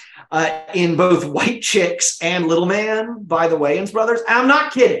performances in both White Chicks and Little Man by the Wayans brothers. And I'm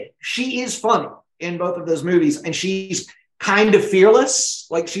not kidding. She is funny in both of those movies, and she's kind of fearless.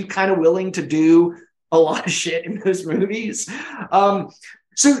 Like she's kind of willing to do a lot of shit in those movies.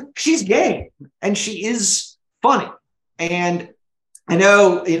 So she's game and she is funny. And I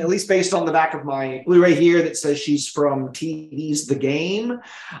know, at least based on the back of my Blu-ray here that says she's from TV's The Game.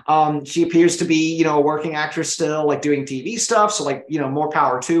 She appears to be, a working actress still, like doing TV stuff. So like, more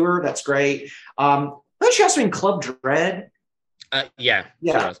power to her. That's great. I think she also in Club Dread. Yeah.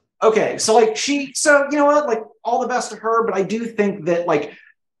 Yeah. Okay. So like so you know what, like all the best to her. But I do think that like,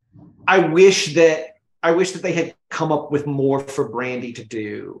 I wish that they had come up with more for Brandy to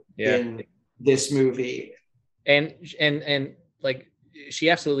do in this movie. And like, she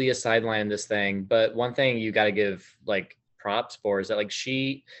absolutely is sidelined this thing, but one thing you got to give like props for is that like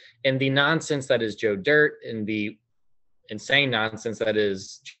she, in the nonsense that is Joe Dirt, in the insane nonsense that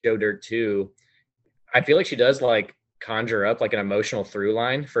is Joe Dirt 2, I feel like she does like conjure up like an emotional through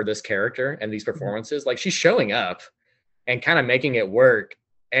line for this character and these performances. Like she's showing up and kind of making it work,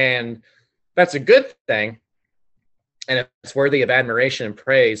 and that's a good thing. And it's worthy of admiration and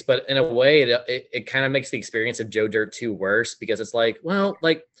praise, but in a way, it kind of makes the experience of Joe Dirt 2 worse, because it's like, well,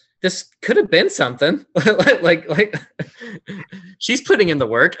 like this could have been something. like she's putting in the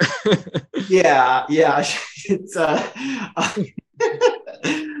work. Yeah. It's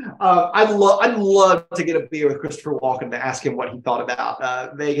I'd love to get a beer with Christopher Walken to ask him what he thought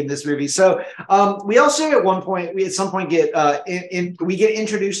about Meg in this movie. So we also at some point get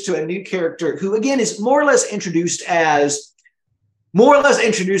introduced to a new character who again is more or less introduced as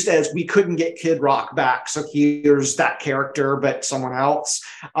we couldn't get Kid Rock back, so here's that character but someone else.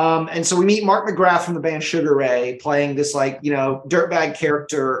 And so we meet Mark McGrath from the band Sugar Ray playing this like dirtbag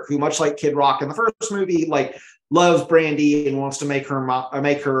character who, much like Kid Rock in the first movie, like loves Brandy and wants to make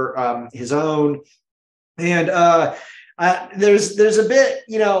her his own. And there's a bit,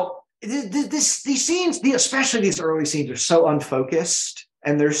 these scenes, especially these early scenes, are so unfocused,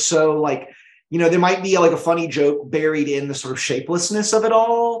 and they're so like, there might be like a funny joke buried in the sort of shapelessness of it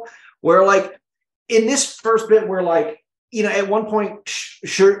all, where like in this first bit where like, at one point,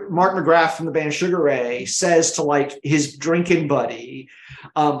 Mark McGrath from the band Sugar Ray says to like his drinking buddy,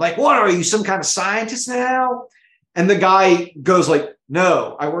 like, what are you, some kind of scientist now? And the guy goes like,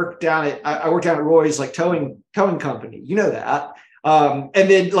 no, I work down at Roy's like towing company. You know that. And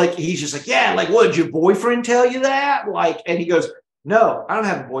then like, he's just like, yeah, like, what, did your boyfriend tell you that? Like, and he goes, no, I don't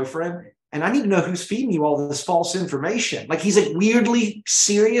have a boyfriend. And I need to know who's feeding you all this false information. Like, he's like weirdly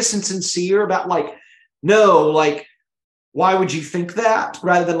serious and sincere about like, no, like, why would you think that?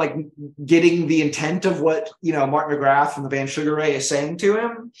 Rather than like getting the intent of what, Mark McGrath from the band Sugar Ray is saying to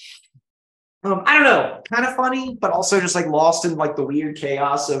him. I don't know, kind of funny, but also just like lost in like the weird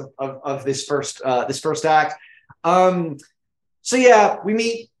chaos of this first act. So yeah, we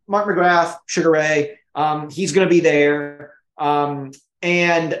meet Mark McGrath, Sugar Ray. He's going to be there. And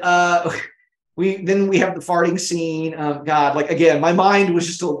we have the farting scene. God, like again, my mind was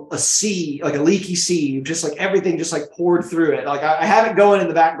just a sea, like a leaky sea, just like everything just like poured through it. Like I have it going in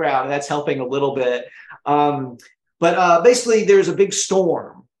the background, and that's helping a little bit. But basically, there's a big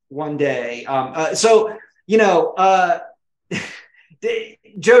storm one day.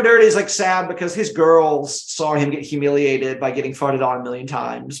 Joe Dirt is like sad because his girls saw him get humiliated by getting farted on a million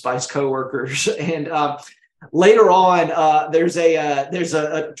times by his coworkers. And later on, there's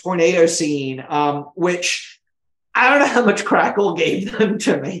a tornado scene, which I don't know how much Crackle gave them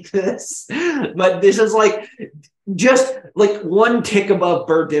to make this, but this is like just like one tick above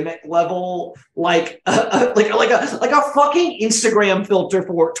Birdemic level, like a fucking Instagram filter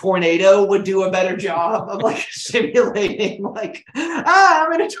for tornado would do a better job of like simulating like,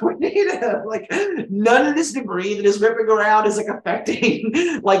 I'm in a tornado. Like none of this debris that is ripping around is like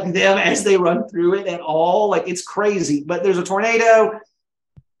affecting like them as they run through it at all. Like it's crazy, but there's a tornado.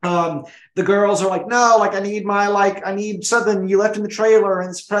 The girls are like, no, like I need something you left in the trailer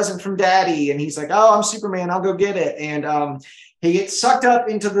and it's a present from daddy. And he's like, oh, I'm Superman, I'll go get it. And he gets sucked up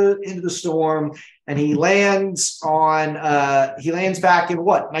into the storm, and he lands back in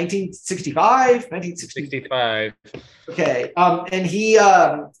what, 1965? Okay. And he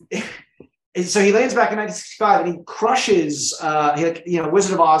so he lands back in 1965 and he crushes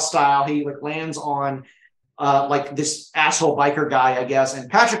Wizard of Oz style. He like lands on like this asshole biker guy, I guess, and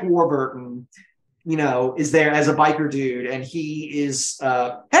Patrick Warburton, is there as a biker dude, and he is,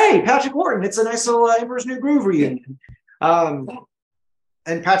 hey, Patrick Warburton, it's a nice little Emperor's New Groove reunion.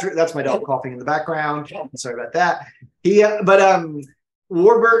 And Patrick, that's my dog coughing in the background. Sorry about that.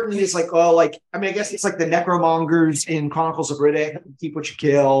 Warburton is like, oh, like, I mean, I guess it's like the necromongers in Chronicles of Riddick, keep what you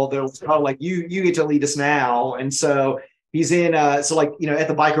kill. They're like, you get to lead us now. And so he's in so like at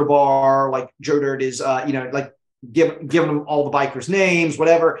the biker bar, like Joe Dirt is like giving them all the bikers names,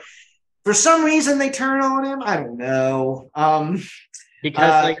 whatever. For some reason they turn on him. I don't know.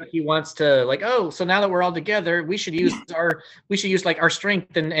 Because like he wants to like, oh, so now that we're all together, we should use like our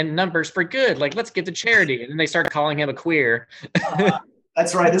strength and numbers for good. Like, let's give to charity. And then they start calling him a queer.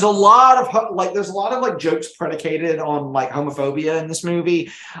 That's right. There's a lot of jokes predicated on like homophobia in this movie.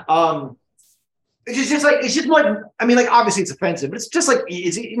 It's just like I mean, like obviously it's offensive, but it's just like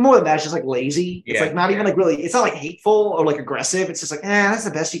it's more than that. It's just like lazy. It's like not even like really. It's not like hateful or like aggressive. It's just like that's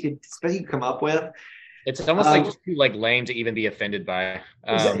the best you could come up with. It's almost like just too like lame to even be offended by.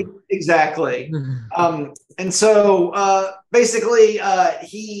 Exactly. And so basically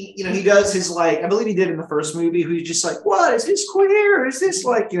he does his like, I believe he did in the first movie, who's just like, what is this queer? Is this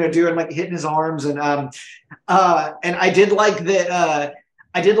like, doing like hitting his arms and I did like that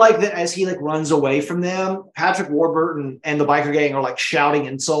as he like runs away from them, Patrick Warburton and the biker gang are like shouting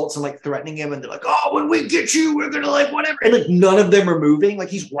insults and like threatening him, and they're like, oh, when we get you, we're gonna like whatever. And like none of them are moving. Like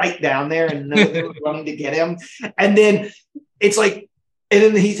he's right down there and none of them are running to get him. And then it's like, and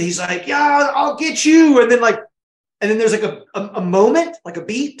then he's like, yeah, I'll get you. And then there's like a moment, like a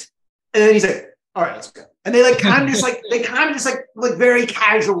beat, and then he's like, all right, let's go. And they like kind of just like very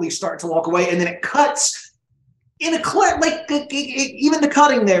casually start to walk away, and then it cuts. In a clip, like even the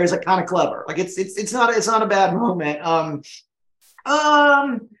cutting there is like kind of clever. Like it's not a bad moment.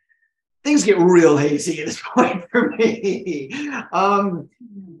 Things get real hazy at this point for me.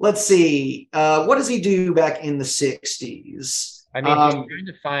 Let's see. What does he do back in the 60s? I mean, he's trying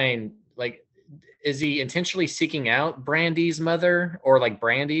to find like, is he intentionally seeking out Brandy's mother or like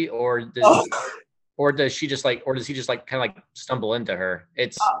Brandy, or does he just like kind of like stumble into her?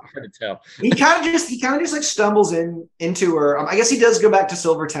 It's hard to tell. He kind of just like stumbles into her. I guess he does go back to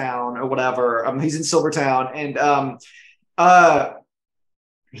Silvertown or whatever. He's in Silvertown, and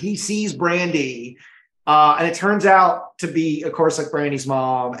he sees Brandy, and it turns out to be, of course, like Brandy's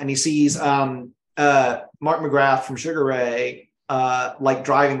mom. And he sees Mark McGrath from Sugar Ray like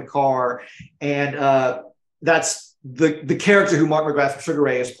driving the car, and that's the character who Mark McGrath from Sugar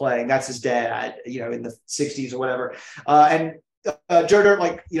Ray is playing. That's his dad, in the 60s or whatever. And Joe Dirt,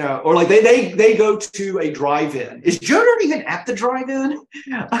 like, or like they go to a drive-in. Is Joe Dirt even at the drive-in?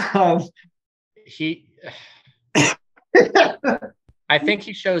 I think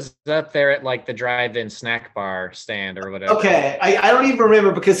he shows up there at like the drive-in snack bar stand or whatever. Okay, I don't even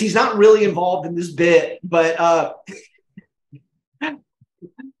remember because he's not really involved in this bit, but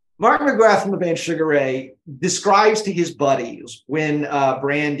Mark McGrath from the band Sugar Ray describes to his buddies when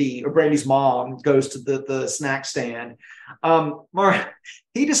Brandy's mom goes to the snack stand.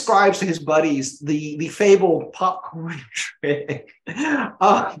 He describes to his buddies the fabled popcorn trick.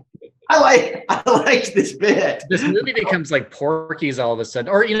 I liked this bit. This movie becomes like Porky's all of a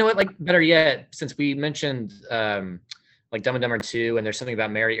sudden, or you know what? Like better yet, since we mentioned like Dumb and Dumber 2, and there's something about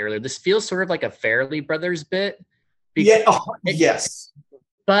Mary earlier. This feels sort of like a Farrelly Brothers bit. Yes.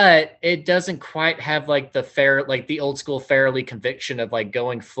 But it doesn't quite have like the old school Farrelly conviction of like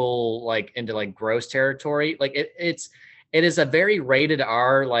going full like into like gross territory. Like it is a very rated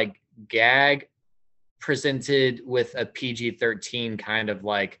R like gag presented with a PG-13 kind of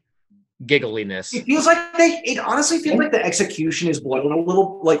like giggliness. It honestly feels like the execution is blown a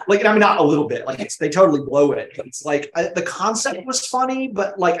little, like I mean not a little bit, like they totally blow it. It's like the concept was funny,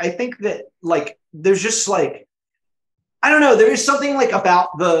 but like I think that like there's just like, I don't know. There is something like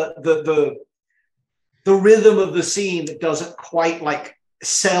about the rhythm of the scene that doesn't quite like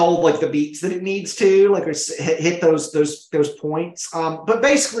sell like the beats that it needs to, like or hit those points. But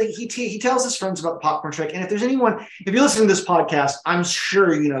basically, he tells his friends about the popcorn trick. And if you're listening to this podcast, I'm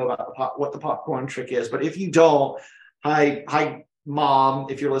sure you know about what the popcorn trick is. But if you don't, hi mom,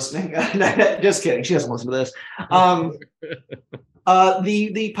 if you're listening, just kidding. She doesn't listen to this.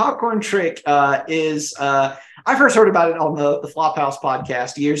 The popcorn trick is I first heard about it on the Flophouse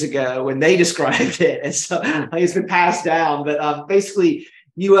podcast years ago when they described it, and so it's been passed down. But basically,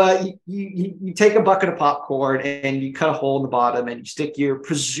 you take a bucket of popcorn and you cut a hole in the bottom and you stick your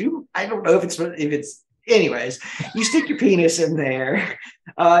I don't know if it's anyways, you stick your penis in there.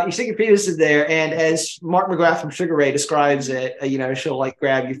 And as Mark McGrath from Sugar Ray describes it, she'll like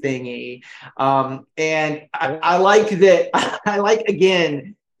grab your thingy. And I like that. I like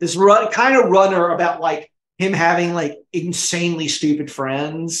again this kind of runner about like him having like insanely stupid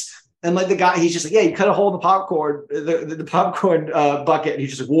friends. And like the guy, he's just like, yeah, you cut a hole in the popcorn, the popcorn bucket, and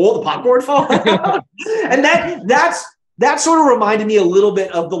he's just like, whoa, the popcorn fall. And that sort of reminded me a little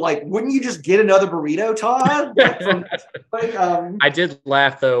bit of the like, wouldn't you just get another burrito, Todd? I did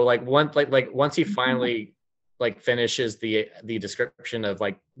laugh though, like once he finally like finishes the description of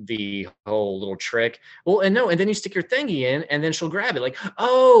like the whole little trick. Well, and then you stick your thingy in, and then she'll grab it. Like,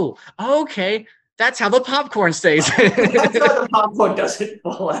 oh, okay, that's how the popcorn stays. That's how the popcorn doesn't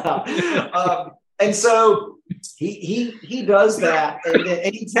fall out. And so he does that,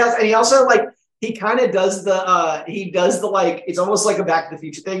 and he also like he kind of does the like, it's almost like a Back to the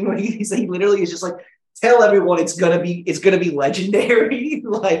Future thing when he literally is just like, tell everyone it's gonna be legendary.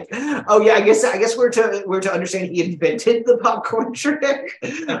 Like, oh yeah, I guess we're to understand he invented the popcorn trick.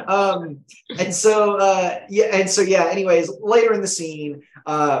 And so anyways, later in the scene,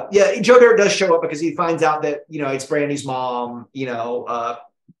 Joe Dirt does show up because he finds out that, you know, it's Brandy's mom, you know,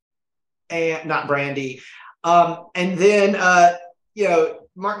 and not Brandy. And then you know,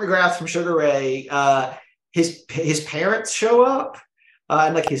 Mark McGrath from Sugar Ray, his parents show up.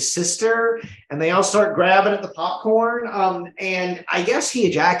 And like his sister, and they all start grabbing at the popcorn. And I guess he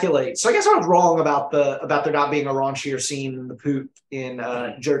ejaculates. So I guess I was wrong about there not being a raunchier scene in the poop in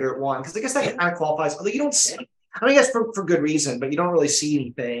Joe Dirt 1, because I guess that kind of qualifies. Although you don't see, I mean, I guess for good reason, but you don't really see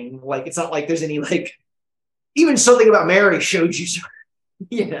anything. Like, it's not like there's any, like, even Something About Mary showed you some,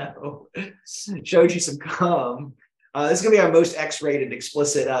 you know, showed you some cum. This is gonna be our most X-rated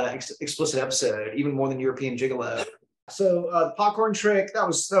explicit episode, even more than European Gigolo. So the popcorn trick, that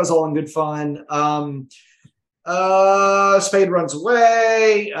was all in good fun. Spade runs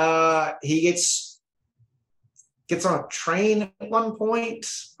away. He gets on a train at one point.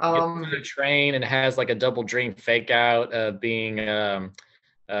 Gets on a train and has like a double dream fake out of being weird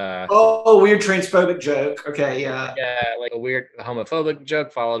transphobic joke. Okay, yeah. Yeah, like a weird homophobic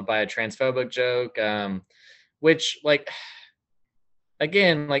joke followed by a transphobic joke. Which, like,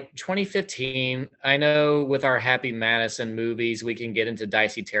 again, like 2015, I know with our Happy Madison movies, we can get into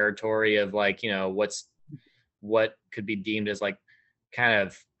dicey territory of like, you know, what could be deemed as like kind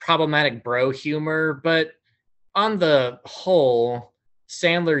of problematic bro humor. But on the whole,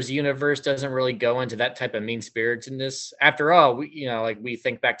 Sandler's universe doesn't really go into that type of mean-spiritedness. After all, we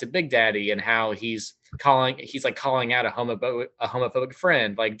think back to Big Daddy and how he's calling out a homophobic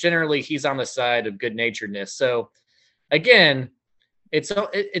friend. Like, generally, he's on the side of good-naturedness. So again, it's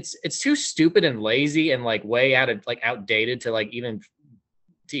too stupid and lazy and like way outdated to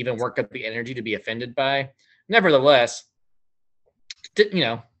even work up the energy to be offended by. Nevertheless, didn't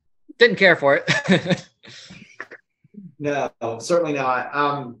care for it. No, certainly not.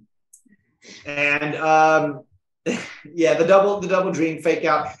 The double dream fake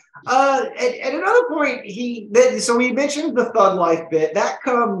out. At another point, so we mentioned the thug life bit that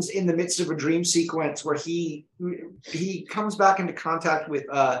comes in the midst of a dream sequence where he comes back into contact with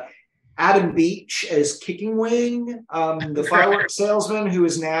Adam Beach as Kicking Wing, the fireworks salesman who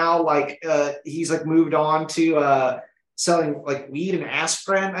is now he's moved on to selling like weed and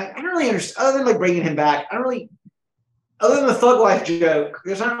aspirin. I don't really understand, other than like bringing him back. Other than the thug life joke,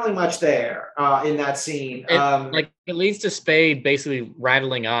 there's not really much there in that scene. It leads to Spade basically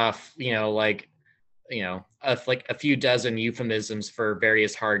rattling off, a few dozen euphemisms for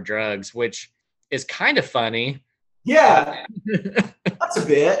various hard drugs, which is kind of funny. Yeah, that's a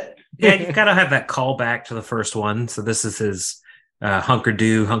bit. Yeah, you've got to have that callback to the first one. So this is his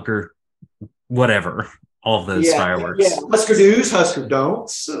hunker whatever, all of those fireworks. Yeah, Husker do's, Husker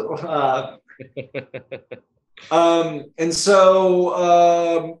don'ts. And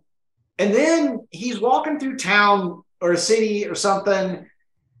then he's walking through town or a city or something,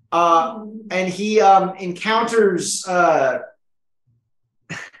 and he encounters. So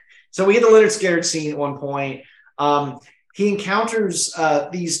we get the Leonard Skinner scene at one point. He encounters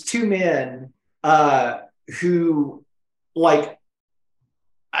these two men who, like,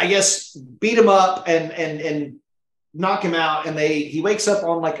 I guess, beat him up and knock him out, and he wakes up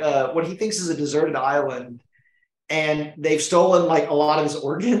on what he thinks is a deserted island. And they've stolen like a lot of his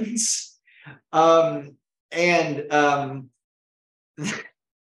organs. We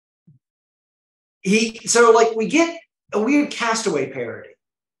get a weird Castaway parody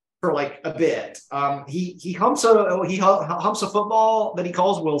for like a bit. He humps a football that he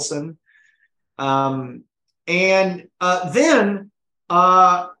calls Wilson. Then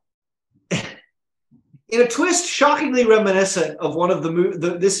in a twist shockingly reminiscent of one of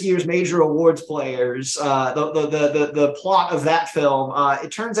this year's major awards players, the plot of that film,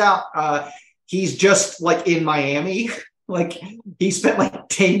 it turns out he's just like in Miami. Like he spent like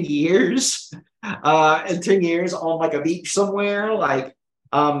 10 years on like a beach somewhere.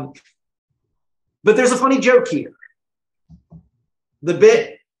 But there's a funny joke here. The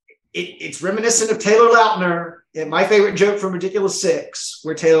bit, it's reminiscent of Taylor Lautner. My favorite joke from Ridiculous Six,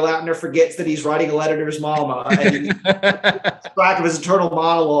 where Taylor Lautner forgets that he's writing a letter to his mama and he's back of his eternal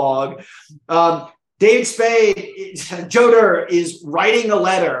monologue. David Spade, Joe Dirt is writing a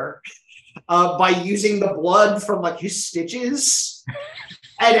letter by using the blood from like his stitches.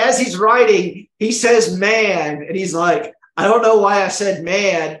 And as he's writing, he says "man," and he's like, "I don't know why I said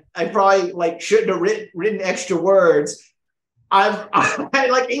man. I probably like shouldn't have written extra words."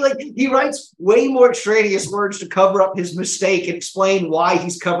 He writes way more extraneous words to cover up his mistake and explain why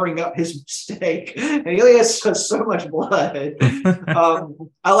he's covering up his mistake. And he only has so much blood.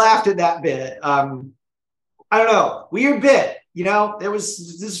 I laughed at that bit. I don't know, weird bit. You know, there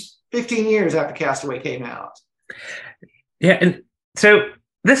was this 15 years after Castaway came out. Yeah, and so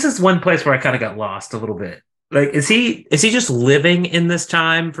this is one place where I kind of got lost a little bit. Like, is he just living in this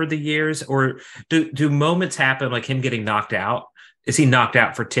time for the years, or do moments happen like him getting knocked out? Is he knocked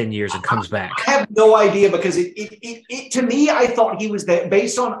out for 10 years and comes back? I have no idea, because it to me, I thought he was there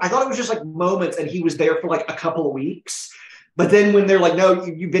I thought it was just like moments and he was there for like a couple of weeks. But then when they're like, no,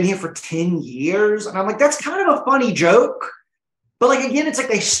 you've been here for 10 years. And I'm like, that's kind of a funny joke. But like, again, it's like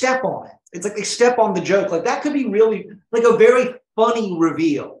they step on it. It's like they step on the joke. Like that could be really like a very funny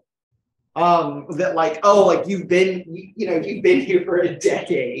reveal. That like, oh, like you've been here for a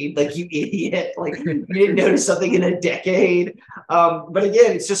decade, like you idiot, like you didn't notice something in a decade. But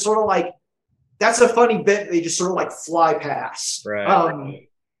again, it's just sort of like, that's a funny bit they just sort of like fly past. Right.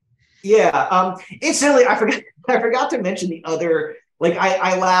 Incidentally, I forgot to mention the other, like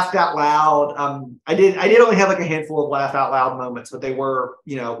I laughed out loud. I did only have like a handful of laugh out loud moments, but they were,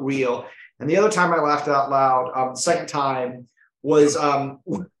 real. And the other time I laughed out loud, second time was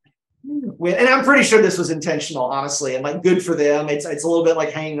and I'm pretty sure this was intentional, honestly, and like good for them. It's a little bit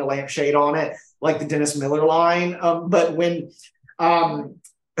like hanging a lampshade on it, like the Dennis Miller line. But when Mark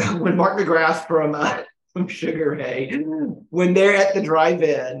McGrath from Sugar Ray, when they're at the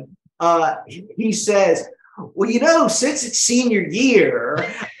drive-in, he says, "Well, since it's senior year,"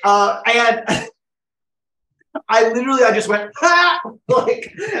 and I just went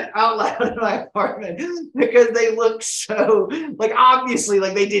like out loud in my apartment, because they look so like, obviously,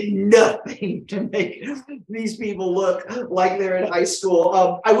 like they did nothing to make these people look like they're in high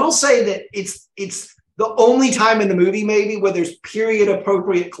school. I will say that it's the only time in the movie maybe where there's period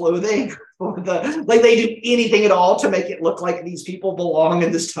appropriate clothing for like they do anything at all to make it look like these people belong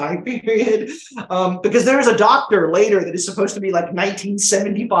in this time period. Because there's a doctor later that is supposed to be like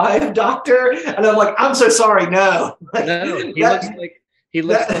 1975 doctor, and I'm like, I'm so sorry, no. Like, no, he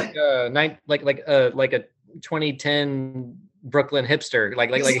looks like a 2010 Brooklyn hipster, like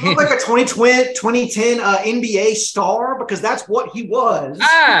a 2010 NBA star, because that's what he was.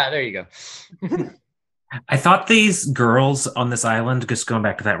 There you go. I thought these girls on this island, just going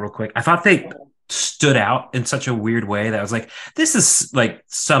back to that real quick, I thought they stood out in such a weird way that I was like, this is like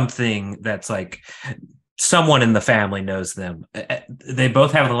something that's like someone in the family knows them. They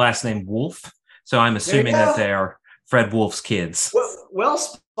both have the last name Wolf, so I'm assuming that they are Fred Wolf's kids. Well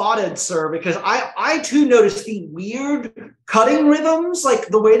spotted, sir, because I too noticed the weird cutting rhythms, like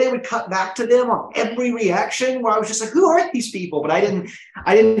the way they would cut back to them on every reaction, where I was just like, who are these people? But I didn't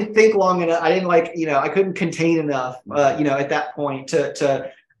think long enough. I didn't I couldn't contain enough, at that point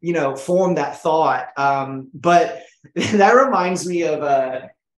to form that thought. But that reminds me of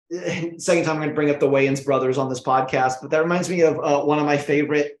second time I'm going to bring up the Wayans brothers on this podcast, but that reminds me of one of my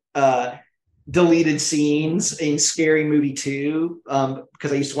favorite deleted scenes in Scary Movie 2,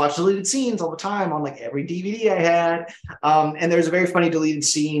 because I used to watch deleted scenes all the time on like every DVD I had. And there's a very funny deleted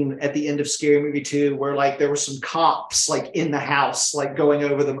scene at the end of Scary Movie 2 where like there were some cops like in the house, like going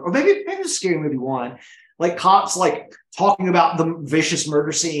over them, or maybe it was Scary Movie 1, like cops like talking about the vicious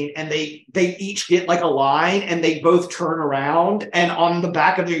murder scene, and they each get like a line, and they both turn around, and on the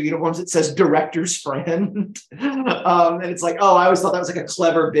back of their uniforms it says director's friend. And it's like, oh, I always thought that was like a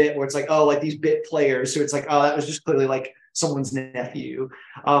clever bit where it's like, oh, like these bit players, so it's like, oh, that was just clearly like someone's nephew.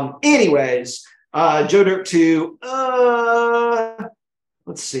 Anyways, Joe Dirt 2,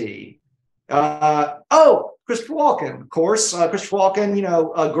 let's see. Christopher Walken, of course. Christopher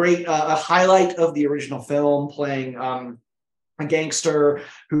Walken, a great a highlight of the original film, playing a gangster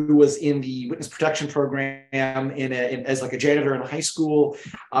who was in the witness protection program as like a janitor in a high school.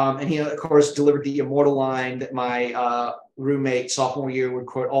 And he, of course, delivered the immortal line that my roommate sophomore year would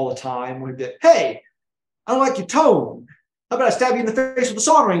quote all the time, would be, "Hey, I don't like your tone. How about I stab you in the face with a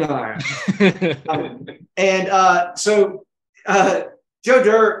soldering iron?" So Joe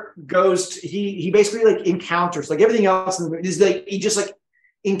Dirt goes he basically like encounters, like everything else in the movie is like he just like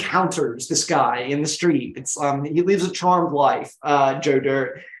encounters this guy in the street. It's he lives a charmed life, Joe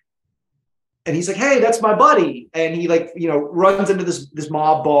Dirt. And he's like, "Hey, that's my buddy." And he like, runs into this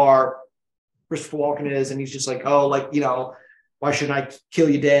mob bar, Christopher Walken is, and he's just like, "Oh, like, why shouldn't I kill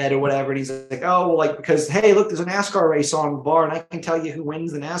you dead or whatever? And he's like, oh, well, like, because, hey, look, there's a NASCAR race on the bar and I can tell you who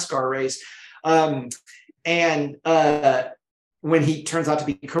wins the NASCAR race. When he turns out to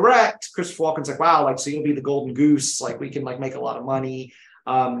be correct, Christopher Walken's like, wow, like, so you'll be the golden goose. Like, we can like make a lot of money.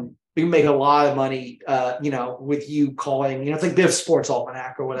 We can make a lot of money, with you calling, it's like Biff Sports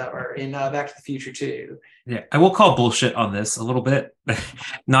Almanac or whatever in Back to the Future too. Yeah, I will call bullshit on this a little bit.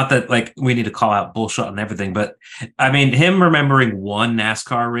 Not that like we need to call out bullshit on everything, but I mean, him remembering one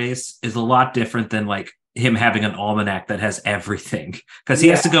NASCAR race is a lot different than like him having an almanac that has everything, because he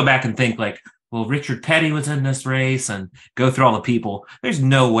has to go back and think like, well, Richard Petty was in this race and go through all the people. There's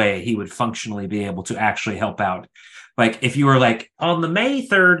no way he would functionally be able to actually help out. Like if you were like on the May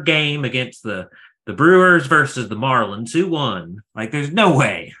 3rd game against the Brewers versus the Marlins, who won? Like there's no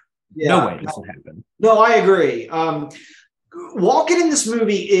way. No way this would happen. No, I agree. Walken in this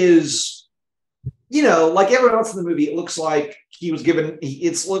movie is, like everyone else in the movie, it looks like he was given,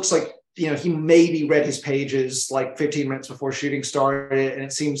 it looks like, he maybe read his pages like 15 minutes before shooting started. And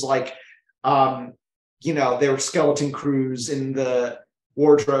it seems like, there were skeleton crews in the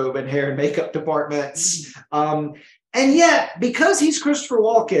wardrobe and hair and makeup departments. And yet, because he's Christopher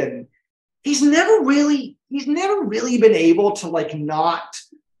Walken, he's never really been able to like not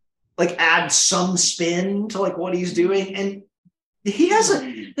like add some spin to like what he's doing. And there's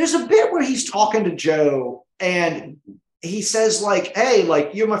a bit where he's talking to Joe and he says like, hey,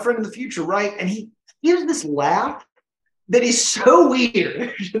 like you're my friend in the future, right? And he gives this laugh that is so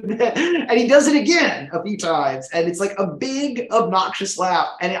weird. And he does it again a few times. And it's like a big, obnoxious laugh.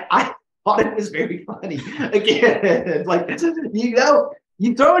 And I thought it was very funny. Again, like,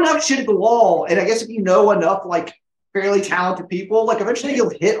 you throw enough shit at the wall. And I guess if you know enough, like fairly talented people, like eventually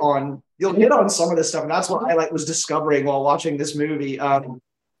you'll hit on some of this stuff. And that's what I like was discovering while watching this movie.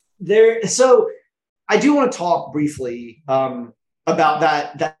 So I do want to talk briefly about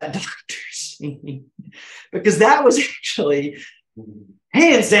that doctor scene, because that was actually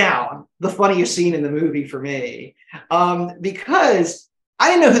hands down the funniest scene in the movie for me, because I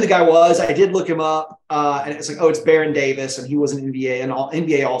didn't know who the guy was. I did look him up, and it's like, oh, it's Baron Davis, and he was an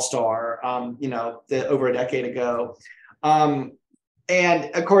NBA All-Star, over a decade ago.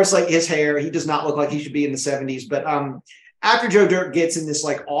 And of course, like his hair, he does not look like he should be in the 70s. But after Joe Dirt gets in this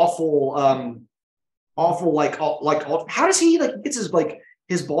like awful, how does he like gets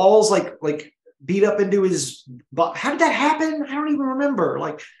his balls like beat up into his butt? How did that happen? I don't even remember.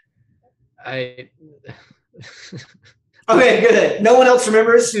 Okay, good. No one else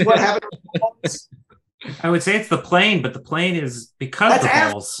remembers what happened. I would say it's the plane, but the plane is because of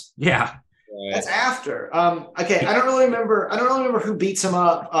the balls. Yeah. That's after. Okay, I don't really remember who beats him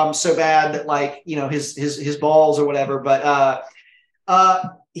up so bad that like, his balls or whatever, but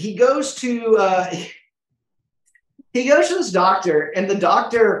he goes to this doctor, and the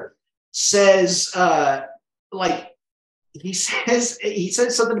doctor says he says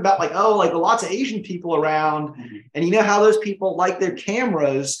something about like, oh, like lots of Asian people around, and you know how those people like their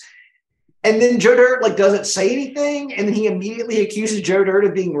cameras. And then Joe Dirt like doesn't say anything, and then he immediately accuses Joe Dirt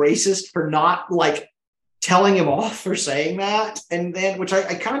of being racist for not like telling him off for saying that. And then, which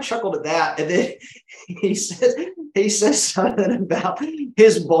I kind of chuckled at that. And then he says something about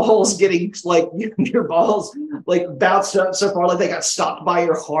his balls getting like your balls like bounced up so far like they got stopped by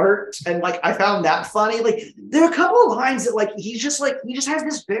your heart. And like I found that funny. Like there are a couple of lines that like he just has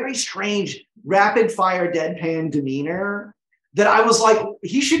this very strange rapid fire deadpan demeanor that I was like,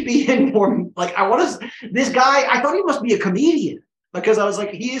 he should be in more, like, this guy, I thought he must be a comedian, because I was like,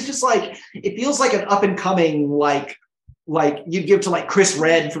 he is just like, it feels like an up and coming, like you'd give to like Chris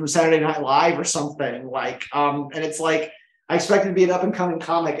Redd from Saturday Night Live or something, like, and it's like, I expected to be an up and coming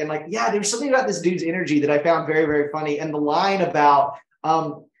comic. And like, yeah, there's something about this dude's energy that I found very, very funny. And the line about,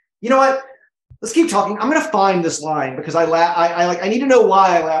 you know what? Let's keep talking. I'm going to find this line because I need to know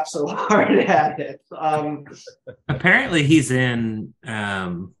why I laughed so hard at it. Apparently he's in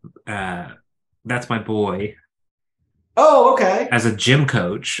That's My Boy. Oh, okay. As a gym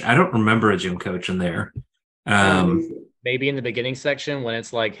coach. I don't remember a gym coach in there. Maybe in the beginning section when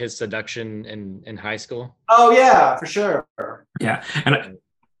it's like his seduction in high school. Oh yeah, for sure. Yeah. And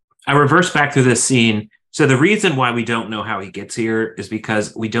I reverse back through this scene. So the reason why we don't know how he gets here is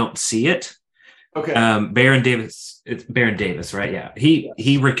because we don't see it. Okay. Baron Davis, it's Baron Davis, right? Yeah.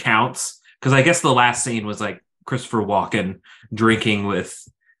 He recounts, because I guess the last scene was like Christopher Walken drinking with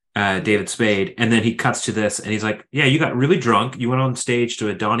David Spade, and then he cuts to this, and he's like, "Yeah, you got really drunk. You went on stage to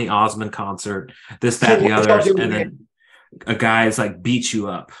a Donny Osmond concert, this, that, the others, and then a guy's like beat you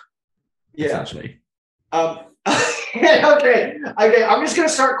up." Yeah. Essentially. Okay. I'm just gonna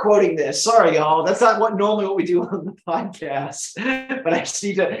start quoting this. Sorry, y'all. That's not normally what we do on the podcast. But I just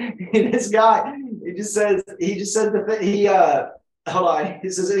need to. This guy, he just says hold on. He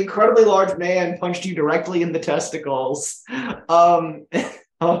says an incredibly large man punched you directly in the testicles. Hold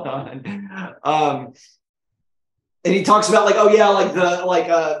on. And he talks about like, oh yeah,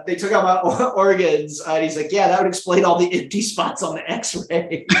 they took out my organs, and he's like, yeah, that would explain all the empty spots on the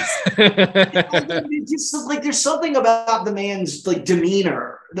X-rays. Just like there's something about the man's like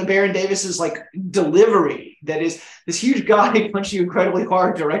demeanor, the Baron Davis's like delivery, that is this huge guy punched you incredibly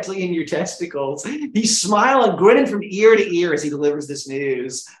hard directly in your testicles. He's smiling, grinning from ear to ear as he delivers this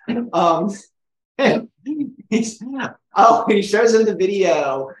news. He shows him the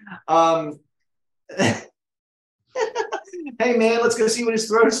video. Hey man, let's go see what his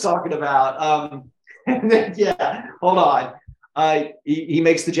throat is talking about. And then, yeah, hold on. He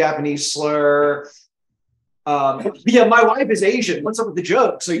makes the Japanese slur. Yeah, my wife is Asian. What's up with the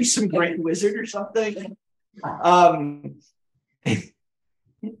jokes? Are you some great wizard or something?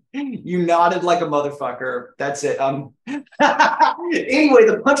 You nodded like a motherfucker. That's it. Anyway,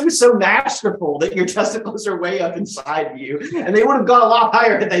 the punch was so masterful that your testicles are way up inside you, and they would have gone a lot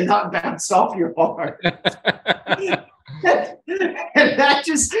higher had they not bounced off your heart. And that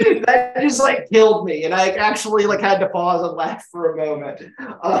just like killed me, and I actually like had to pause and laugh for a moment.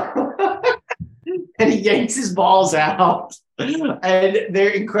 And he yanks his balls out, and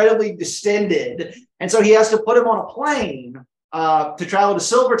they're incredibly distended, and so he has to put him on a plane to travel to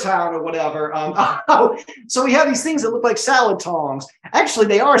Silvertown or whatever. So we have these things that look like salad tongs. Actually,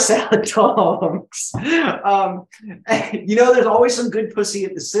 they are salad tongs. There's always some good pussy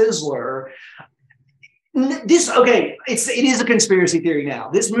at the Sizzler. It is a conspiracy theory now.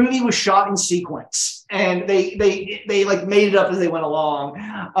 This movie was shot in sequence, and they like made it up as they went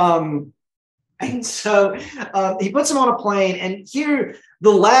along. And so he puts him on a plane, and here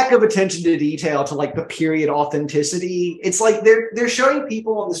the lack of attention to detail to like the period authenticity. It's like they're showing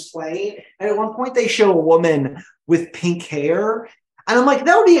people on this plane, and at one point they show a woman with pink hair, and I'm like,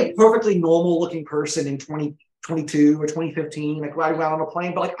 that would be a perfectly normal looking person in 2022 or 2015, like riding around on a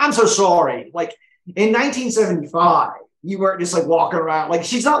plane. But like, I'm so sorry, like in 1975, you weren't just like walking around. Like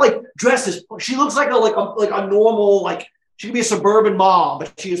she's not like dressed as. She looks like a normal like. She could be a suburban mom,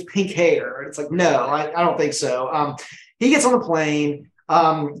 but she has pink hair. It's like, no, I don't think so. He gets on the plane.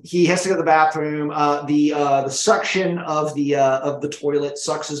 He has to go to the bathroom. The suction of the toilet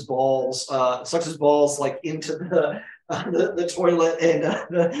sucks his balls like into the toilet, and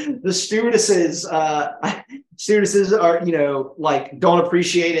the stewardesses are like don't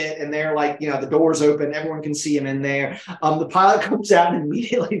appreciate it, and they're like, the door's open, everyone can see him in there. The pilot comes out and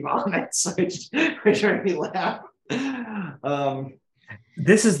immediately vomits, which made me laugh.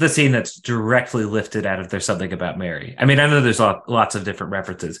 This is the scene that's directly lifted out of There's Something About Mary. I mean, I know there's lots of different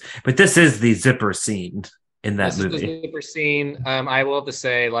references, but this is the zipper scene in that movie. This is the zipper scene. I will have to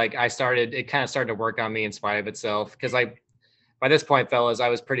say, like, it kind of started to work on me in spite of itself, because by this point, fellas, I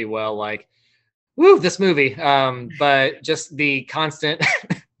was pretty well like, woo, this movie. But just the constant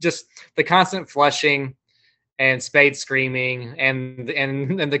flushing and Spade screaming, and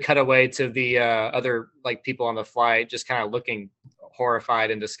the cutaway to the other like people on the flight just kind of looking horrified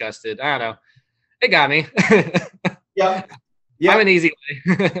and disgusted. I don't know. It got me. Yeah. I'm an easy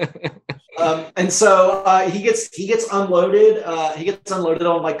way. And so he gets unloaded. He gets unloaded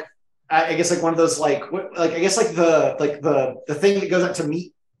on like, I guess like one of those like I guess like the thing that goes out to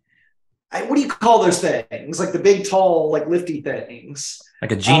meet. What do you call those things? Like the big tall like lifty things.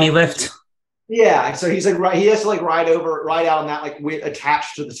 Like a genie lift. Yeah, so he's like he has to like ride out on that like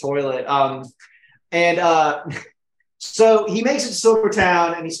attached to the toilet. So he makes it to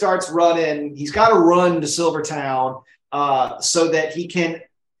Silvertown, and he starts running. He's got to run to Silvertown so that he can.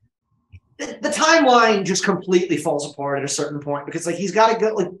 The timeline just completely falls apart at a certain point, because like he's got to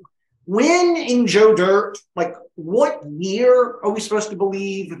go like when in Joe Dirt, like what year are we supposed to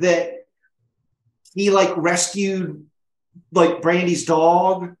believe that he like rescued like Brandy's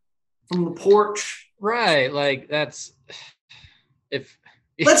dog from the porch? Right, like that's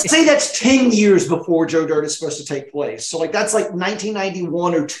let's say that's 10 years before Joe Dirt is supposed to take place. So like that's like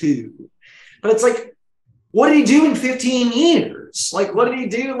 1991 or 2. But it's like, what did he do in 15 years? Like what did he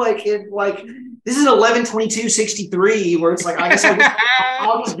do like in like this is 11/22/63, where it's like I guess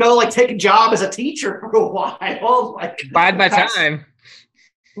I'll just go like take a job as a teacher for a while. Like bide my time.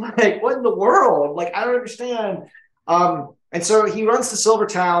 Like what in the world? Like I don't understand. And so he runs to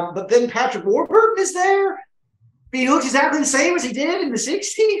Silvertown, but then Patrick Warburton is there. He looks exactly the same as he did in the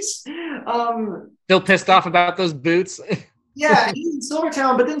 60s. Still pissed off about those boots. Yeah, he's in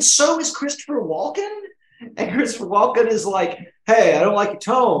Silvertown, but then so is Christopher Walken. And Christopher Walken is like, hey, I don't like your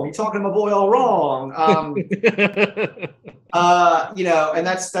tone. You're talking to my boy all wrong. You know, and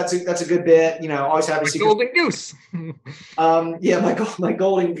that's a good bit. You know, always happy to see golden goose. Yeah, my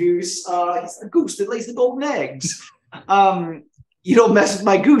golden goose. He's a goose that lays the golden eggs. You don't mess with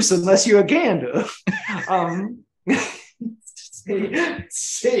my goose unless you're a gander.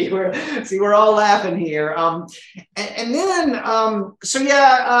 See, we're all laughing here. And then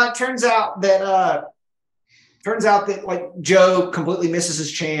turns out that like Joe completely misses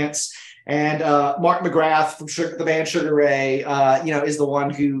his chance, and Mark McGrath from the band Sugar Ray, you know, is the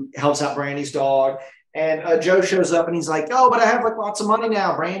one who helps out Brandy's dog. And Joe shows up and he's like, oh, but I have like lots of money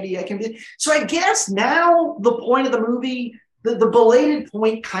now, Brandy. I can be. So I guess now the point of the movie, the belated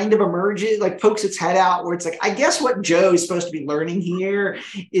point kind of emerges, like pokes its head out, where it's like, I guess what Joe is supposed to be learning here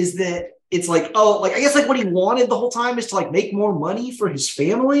is that it's like, oh, like I guess like what he wanted the whole time is to like make more money for his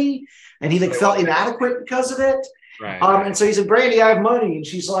family, and he like felt inadequate because of it. Right. And so he said, Brandy, I have money, and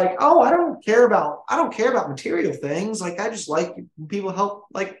she's like, oh, I don't care about material things. Like I just like people help,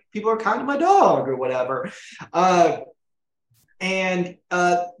 like people are kind to my dog or whatever.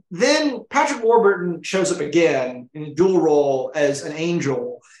 Then Patrick Warburton shows up again in a dual role as an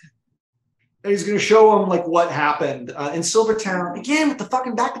angel. And he's going to show him like what happened in Silvertown again with the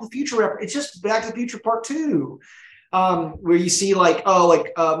fucking Back to the Future reference. It's just Back to the Future Part 2, where you see like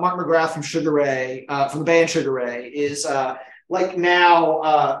Mark McGrath from Sugar Ray, from the band Sugar Ray, is like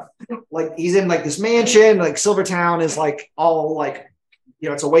now like he's in like this mansion. Like Silvertown is like all like, you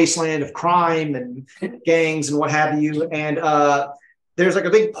know, it's a wasteland of crime and gangs and what have you. And there's like a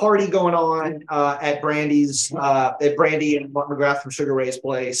big party going on at Brandy and Mark McGrath from Sugar Ray's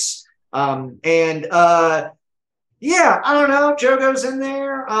place. I don't know. Joe goes in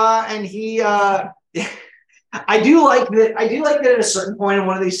there and he I do like that at a certain point in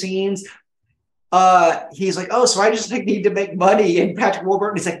one of these scenes, he's like, oh, so I just like need to make money, and Patrick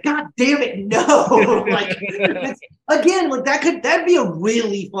Warburton is like, God damn it, no. Like again, like that'd be a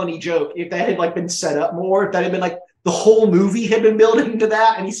really funny joke if that had like been set up more, if that had been like the whole movie had been building to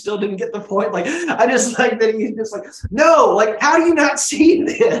that and he still didn't get the point. Like, I just like that he's just like, no, like, how do you not see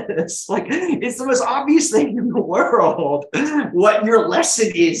this? Like, it's the most obvious thing in the world what your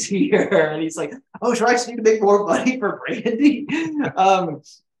lesson is here. And he's like, oh, should I just need to make more money for Brandy?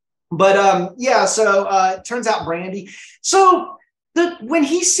 So it turns out Brandy. So when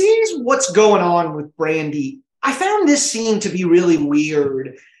he sees what's going on with Brandy, I found this scene to be really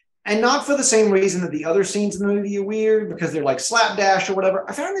weird. And not for the same reason that the other scenes in the movie are weird, because they're like slapdash or whatever.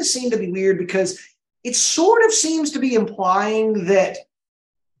 I found this scene to be weird because it sort of seems to be implying that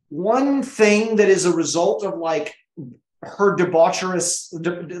one thing that is a result of like her debaucherous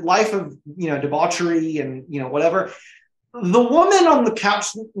life of, you know, debauchery and, you know, whatever. The woman on the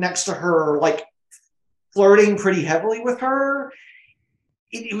couch next to her, like flirting pretty heavily with her.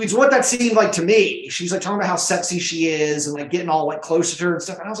 It was what that seemed like to me. She's like talking about how sexy she is and like getting all like closer to her and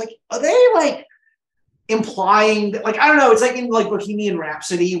stuff. And I was like, are they like implying that, like, I don't know. It's like in like Bohemian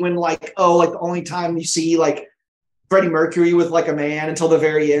Rhapsody when like, oh, like the only time you see like Freddie Mercury with like a man until the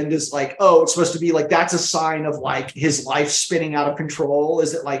very end is like, oh, it's supposed to be like, that's a sign of like his life spinning out of control.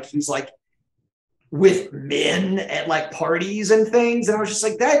 Is it like, he's like with men at like parties and things. And I was just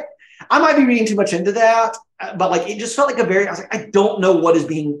like that. I might be reading too much into that, but like it just felt like I was like, I don't know what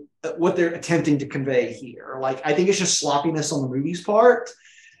they're attempting to convey here. Like, I think it's just sloppiness on the movie's part.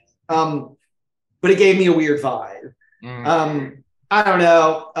 But it gave me a weird vibe. I don't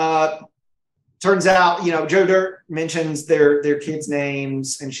know. Turns out, you know, Joe Dirt mentions their kids'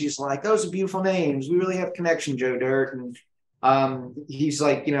 names, and she's like, those are beautiful names. We really have a connection, Joe Dirt. And he's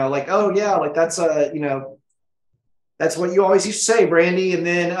like, you know, like, oh yeah, like that's you know, that's what you always used to say, Brandy. And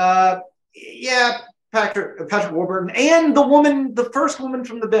then, Patrick Warburton and the first woman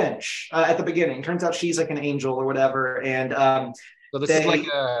from the bench at the beginning. Turns out she's like an angel or whatever. And so this is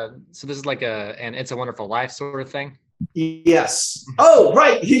like an It's a Wonderful Life sort of thing. Yes. Oh,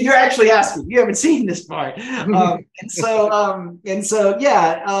 right. You're actually asking. You haven't seen this part. It's like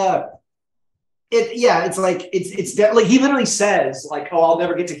like he literally says like, oh, I'll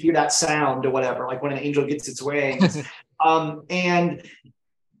never get to hear that sound or whatever, like when an angel gets its wings. And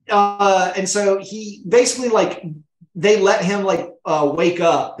so he basically like they let him like wake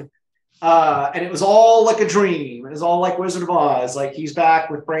up, and it was all like a dream. It was all like Wizard of Oz. Like he's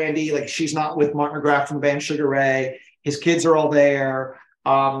back with Brandy, like she's not with Mark McGrath from the band Sugar Ray. His kids are all there.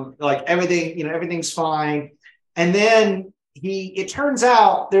 Like everything, you know, everything's fine. And then it turns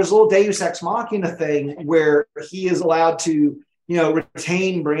out there's a little Deus Ex Machina thing where he is allowed to, you know,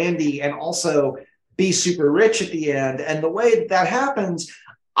 retain Brandy and also be super rich at the end. And the way that happens,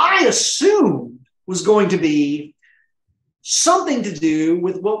 I assumed was going to be something to do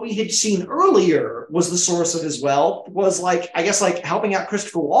with what we had seen earlier was the source of his wealth, was like, I guess, like helping out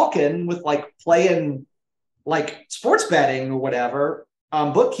Christopher Walken with like playing like sports betting or whatever,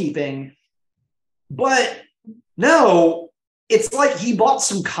 bookkeeping. But no, it's like he bought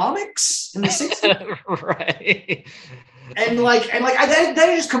some comics in the 60s. Right. And that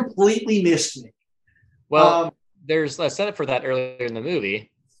just completely missed me. Well, there's a setup for that earlier in the movie.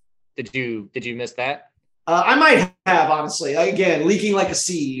 Did you miss that? I might have, honestly. Again, leaking like a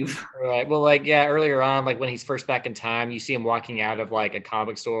sieve. Right. Well, like, yeah, earlier on, like when he's first back in time, you see him walking out of like a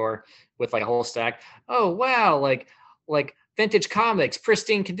comic store with like a whole stack. Oh, wow. Like vintage comics,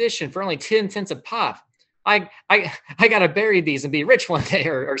 pristine condition for only 10 cents a pop. I gotta bury these and be rich one day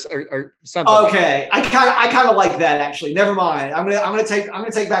or something. Okay. I kind of like that, actually. Never mind. I'm gonna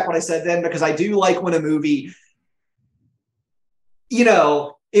take back what I said then, because I do like when a movie, you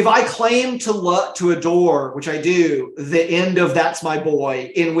know, if I claim to adore, which I do, the end of That's My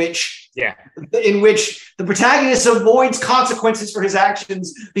Boy, in which the protagonist avoids consequences for his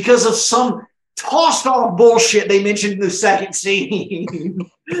actions because of some tossed off bullshit they mentioned in the second scene,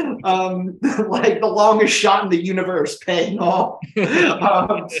 like the longest shot in the universe paying off.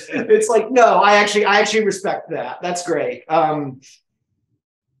 It's like, no, I actually respect that. That's great. Austin,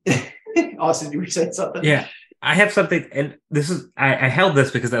 you were saying something? Yeah. I have something, and this is I held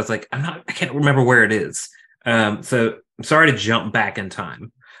this because I was like, I can't remember where it is. So I'm sorry to jump back in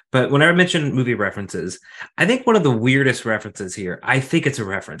time. But when I mentioned movie references, I think one of the weirdest references here, I think it's a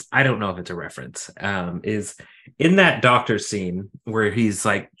reference, I don't know if it's a reference, is in that doctor scene where he's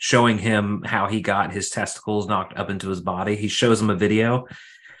like showing him how he got his testicles knocked up into his body. He shows him a video.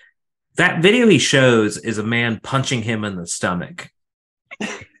 That video he shows is a man punching him in the stomach.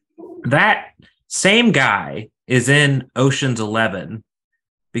 That same guy is in Ocean's 11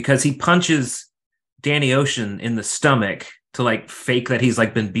 because he punches Danny Ocean in the stomach to like fake that he's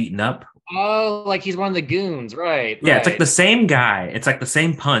like been beaten up. Oh, like he's one of the goons, right? Yeah, it's like the same guy. It's like the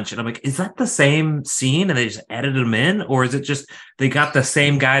same punch. And I'm like, is that the same scene and they just edited him in? Or is it just they got the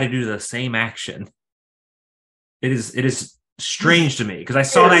same guy to do the same action? It is strange to me because I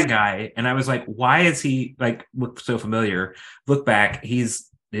saw that guy and I was like, why is he like look so familiar? Look back, he's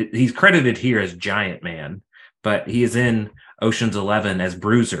credited here as Giant Man, but he is in Ocean's 11 as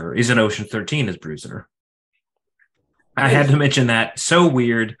Bruiser. He's in Ocean's 13 as Bruiser. I had to mention that. So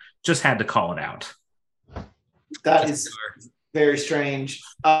weird. Just had to call it out. That is very strange.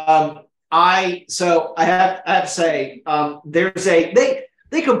 I have to say,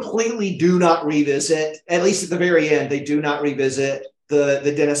 they completely do not revisit, at least at the very end, they do not revisit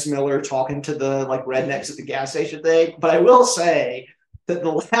the Dennis Miller talking to the like rednecks at the gas station thing. But I will say that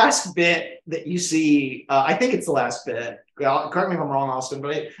the last bit that you see, I think it's the last bit. Correct me if I'm wrong, Austin,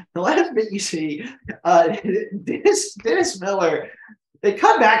 but the last bit you see, Dennis Miller, they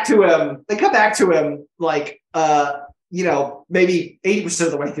come back to him like, you know, maybe 80%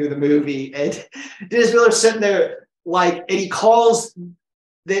 of the way through the movie. And Dennis Miller's sitting there like, and he calls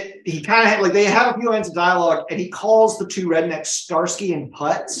that he kind of had like, they have a few lines of dialogue and he calls the two rednecks Starsky and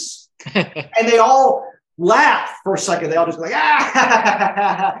Putz. And they all laugh for a second. They all just go like,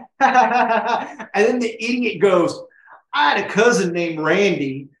 ah, and then the idiot goes, I had a cousin named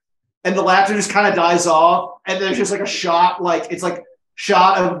Randy, and the laughter just kind of dies off. And there's just like a shot, like it's like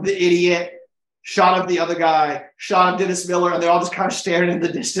shot of the idiot, shot of the other guy, shot of Dennis Miller, and they're all just kind of staring in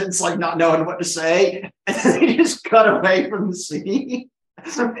the distance, like not knowing what to say. And then they just cut away from the scene.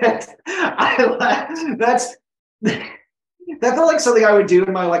 That felt like something I would do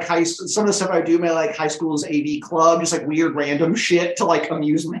in my like high school. Some of the stuff I would do in my like high school's AV club, just like weird random shit to like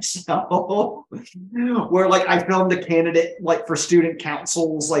amuse myself. Where like I filmed a candidate like for student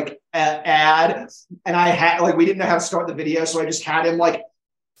council's like ad, and I had like we didn't know how to start the video, so I just had him like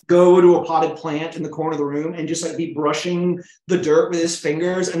go to a potted plant in the corner of the room and just like be brushing the dirt with his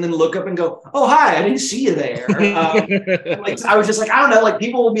fingers and then look up and go, oh, hi, I didn't see you there. Like I was just like, I don't know, like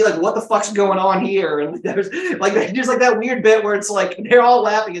people will be like, what the fuck's going on here? And there's like just like that weird bit where it's like they're all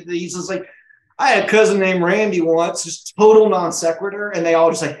laughing at these. It's like, I had a cousin named Randy once, just total non sequitur, and they all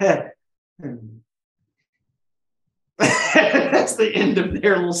just like, hey. That's the end of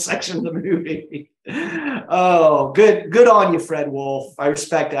their little section of the movie. Oh, good on you, Fred Wolf. I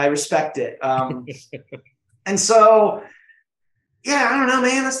respect it. And so, yeah, I don't know,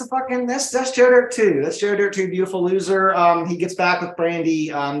 man. That's Joe Dirt 2. That's Joe Dirt 2, Beautiful Loser. He gets back with Brandy.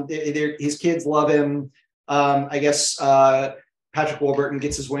 His kids love him. I guess Patrick Warburton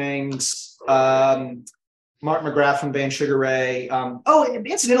gets his wings. Mark McGrath from Band Sugar Ray. Oh,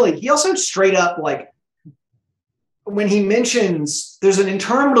 incidentally, he also straight up like when he mentions there's an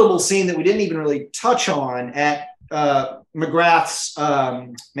interminable scene that we didn't even really touch on at McGrath's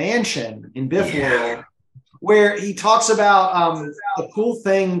mansion in Biff World, where he talks about a cool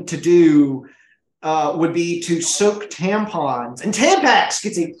thing to do would be to soak tampons, and Tampax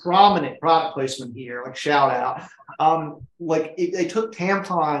gets a prominent product placement here, like shout out. They took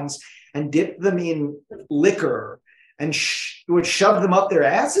tampons and dipped them in liquor and would shove them up their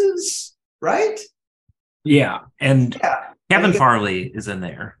asses, right? Yeah, and Kevin Farley is in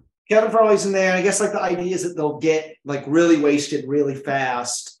there. Kevin Farley's in there. I guess like the idea is that they'll get like really wasted really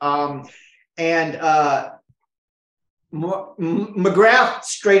fast. McGrath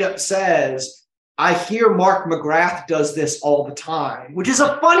straight up says, I hear Mark McGrath does this all the time, which is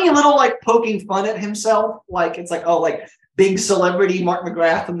a funny little like poking fun at himself. Like it's like, oh, like big celebrity Mark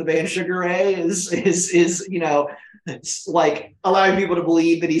McGrath from the band Sugar Ray is it's like allowing people to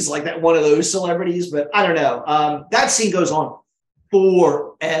believe that he's like that one of those celebrities, but I don't know. That scene goes on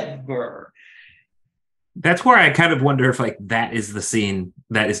forever. That's where I kind of wonder if like that is the scene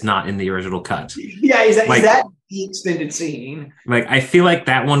that is not in the original cut. Yeah, is that the extended scene? Like I feel like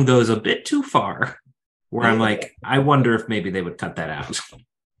that one goes a bit too far. Where I'm like, I wonder if maybe they would cut that out.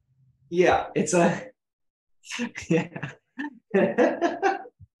 Yeah, it's a yeah.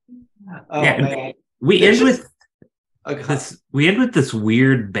 Man. We end with this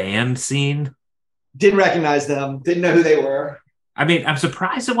weird band scene. Didn't recognize them. Didn't know who they were. I mean, I'm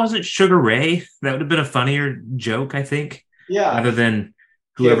surprised it wasn't Sugar Ray. That would have been a funnier joke, I think. Yeah. Other than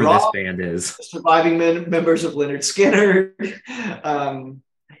whoever this band is. Surviving members of Leonard Skinner.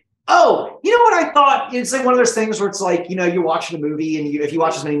 Oh, you know what I thought? It's like one of those things where it's like, you're watching a movie and if you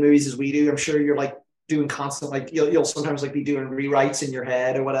watch as many movies as we do, I'm sure you're like doing constant, like you'll sometimes like be doing rewrites in your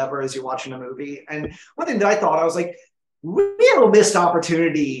head or whatever as you're watching a movie. And one thing that I thought, I was like, we have a missed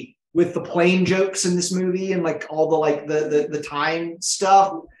opportunity with the plane jokes in this movie and like all the like the time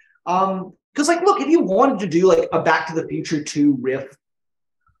stuff. Because like, look, if you wanted to do like a Back to the Future 2 riff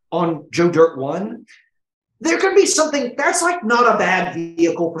on Joe Dirt 1, there could be something that's like not a bad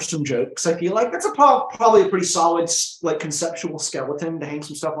vehicle for some jokes. I feel like that's probably a pretty solid like conceptual skeleton to hang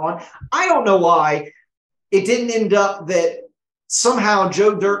some stuff on. I don't know why it didn't end up that somehow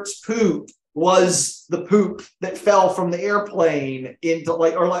Joe Dirt's poop was the poop that fell from the airplane into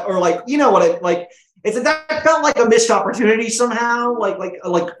like you know what it like. That felt like a missed opportunity somehow, like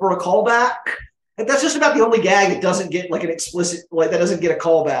for a callback. And that's just about the only gag that doesn't get like an explicit, like that doesn't get a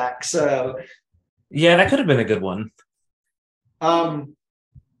callback. So. Yeah, that could have been a good one. So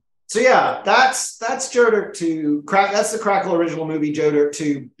yeah, that's Joe Dirt 2. That's the Crackle original movie, Joe Dirt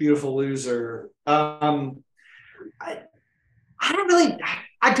 2, Beautiful Loser. I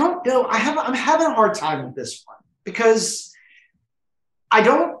don't know. I'm having a hard time with this one because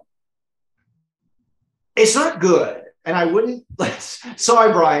it's not good. And I wouldn't,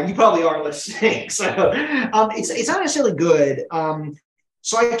 sorry, Brian, you probably are listening. So it's not necessarily good.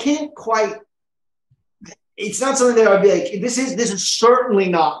 So I can't quite, it's not something that I'd be like, this is certainly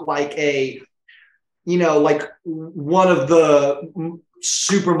not like a, like one of the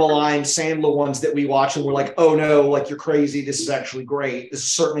super maligned Sandler ones that we watch and we're like, oh no, like you're crazy. This is actually great. This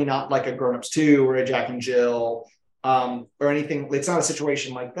is certainly not like a Grown Ups 2 or a Jack and Jill or anything. It's not a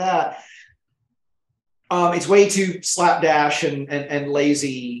situation like that. It's way too slapdash and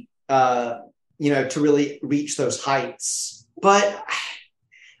lazy, to really reach those heights. But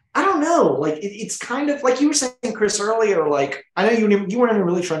I don't know. Like it's kind of like you were saying, Chris, earlier. Like I know you weren't even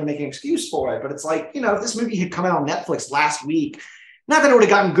really trying to make an excuse for it, but it's like if this movie had come out on Netflix last week, not that it would have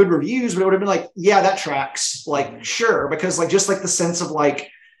gotten good reviews, but it would have been like, yeah, that tracks. Like sure, because like just like the sense of like.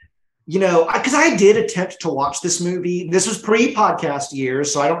 Because I did attempt to watch this movie. This was pre-podcast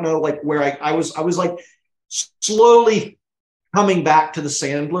years, so I don't know like where I was like slowly coming back to the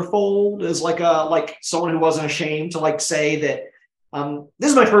Sandler fold as like someone who wasn't ashamed to like say that this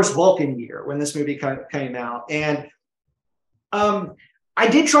is my first Vulcan year when this movie came out. And I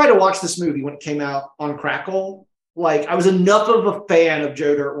did try to watch this movie when it came out on Crackle. Like I was enough of a fan of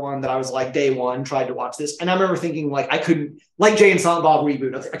Joe Dirt 1 that I was like day one tried to watch this. And I remember thinking like I couldn't, like Jay and Silent Bob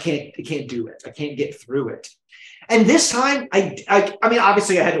reboot, I can't do it. I can't get through it. And this time I mean,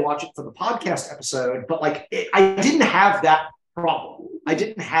 obviously I had to watch it for the podcast episode, but like I didn't have that problem. I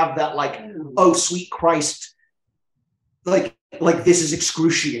didn't have that like, oh sweet Christ, like this is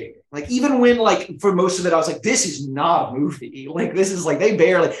excruciating. Like even when like for most of it I was like, this is not a movie. Like this is like they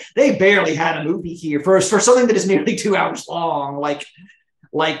barely had a movie here for something that is nearly 2 hours long. Like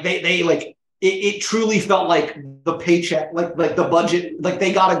they like it truly felt like the paycheck, like the budget, like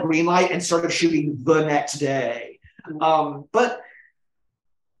they got a green light and started shooting the next day. But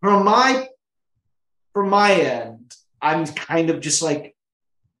from my from my end, I'm kind of just like,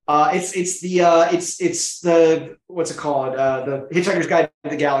 it's the what's it called? The Hitchhiker's Guide to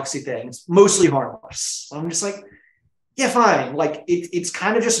the Galaxy thing. It's mostly harmless. I'm just like, yeah, fine. Like it's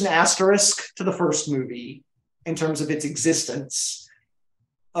kind of just an asterisk to the first movie in terms of its existence.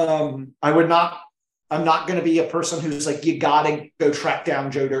 I'm not going to be a person who's like, you got to go track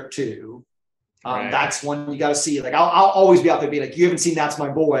down Joe Dirt 2. Right. That's one you got to see. Like, I'll always be out there be like, you haven't seen That's My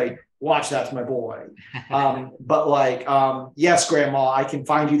Boy. Watch That's My Boy. But like, yes, Grandma, I can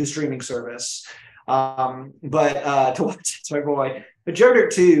find you the streaming service. But to watch That's My Boy. But Joe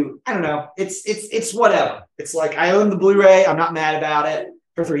Dirt 2, I don't know. It's whatever. It's like, I own the Blu-ray. I'm not mad about it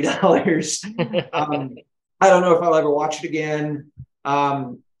for $3. I don't know if I'll ever watch it again.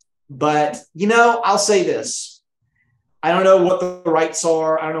 But, I'll say this. I don't know what the rights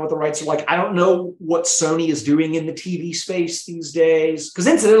are. I don't know what the rights are like. I don't know what Sony is doing in the TV space these days. Because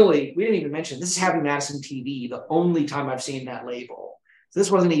incidentally, we didn't even mention, this is Happy Madison TV, the only time I've seen that label. So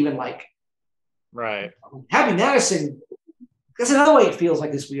this wasn't even like... Right. Happy Madison, that's another way it feels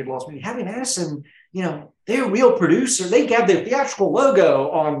like this weird lost movie. Happy Madison, they're a real producer. They have their theatrical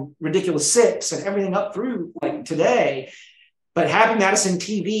logo on Ridiculous Six and everything up through like today. But Happy Madison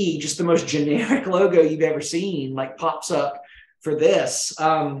TV, just the most generic logo you've ever seen, like pops up for this.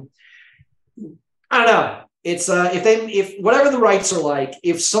 I don't know. It's if whatever the rights are like,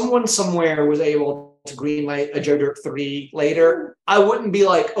 if someone somewhere was able to greenlight a Joe Dirt 3 later, I wouldn't be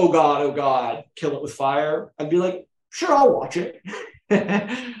like, oh God, kill it with fire. I'd be like, sure, I'll watch it.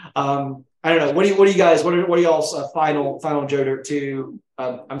 I don't know. What do you guys? What are y'all's final Joe Dirt 2?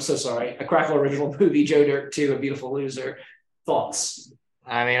 I'm so sorry. A Crackle original movie, Joe Dirt 2, A Beautiful Loser. Thoughts?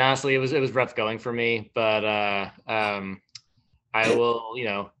 I mean, honestly, it was rough going for me, but I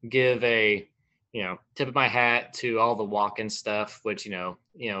will, give a, tip of my hat to all the Walken stuff, which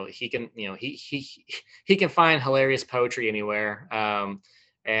he can, he can find hilarious poetry anywhere,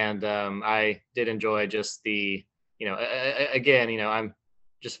 and I did enjoy just the, again, I'm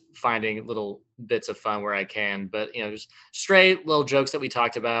just finding little bits of fun where I can, but just straight little jokes that we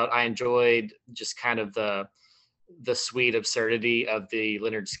talked about. I enjoyed just kind of the sweet absurdity of the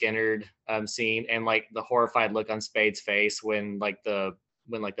Leonard Skinner scene, and like the horrified look on Spade's face when the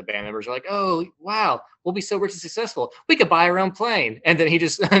band members are like, oh wow, we'll be so rich and successful, we could buy our own plane, and then he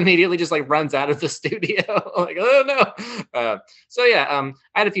just immediately just like runs out of the studio. Like, oh no. So yeah, I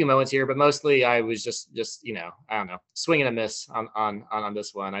had a few moments here, but mostly I was just I don't know, swing and a miss on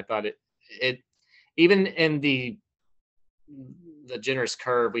this one. I thought it even in the generous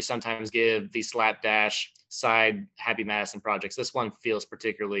curve we sometimes give the slapdash side Happy Madison projects, this one feels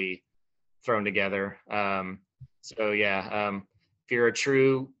particularly thrown together. So yeah, if you're a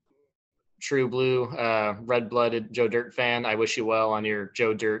true blue red-blooded Joe Dirt fan, I wish you well on your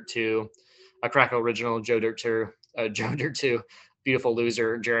Joe Dirt 2, a Crackle original Joe Dirt 2 Beautiful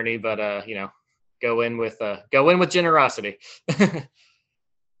Loser journey, but go in with generosity.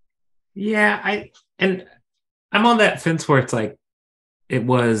 Yeah, I'm on that fence where it's like it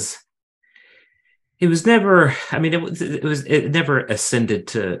was never, I mean, it never ascended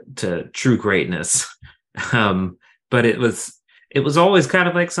to true greatness. But it was always kind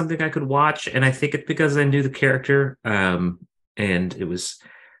of like something I could watch. And I think it's because I knew the character, and it was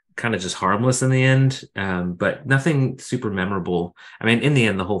kind of just harmless in the end. But nothing super memorable. I mean, in the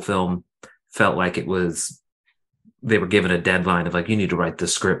end, the whole film felt like they were given a deadline of like, you need to write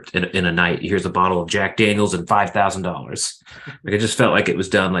this script in a night. Here's a bottle of Jack Daniels and $5,000. Like, it just felt like it was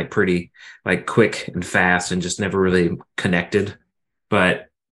done like pretty like quick and fast and just never really connected. But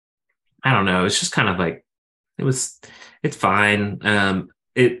I don't know. It's just kind of like, it's fine.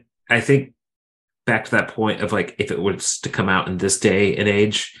 I think back to that point of like, if it was to come out in this day and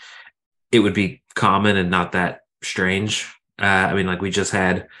age, it would be common and not that strange. I mean, like, we just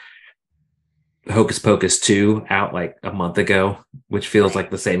had Hocus Pocus 2 out like a month ago, which feels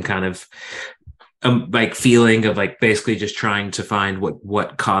like the same kind of like feeling of like basically just trying to find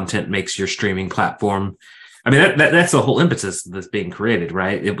what content makes your streaming platform. I mean, that's the whole impetus that's being created,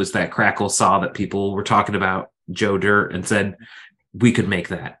 right? It was that Crackle saw that people were talking about Joe Dirt and said we could make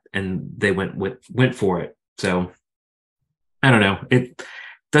that, and they went for it. So I don't know. It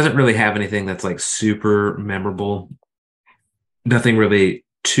doesn't really have anything that's like super memorable. Nothing really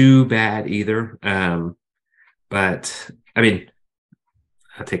too bad either. But I mean,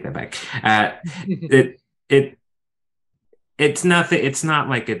 I'll take that back. It's nothing. It's not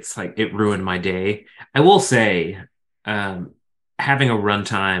like it's like it ruined my day. I will say, having a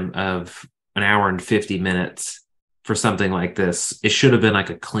runtime of an hour and 50 minutes for something like this, it should have been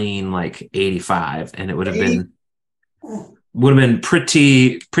like a clean like 85, and it would have been would have been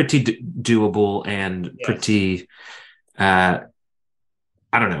pretty doable and Yes. pretty. I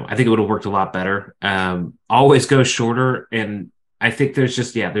don't know. I think it would have worked a lot better. Always go shorter, and I think there's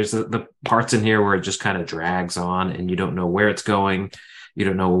just there's the parts in here where it just kind of drags on, and you don't know where it's going, you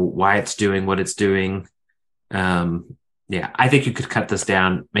don't know why it's doing what it's doing. I think you could cut this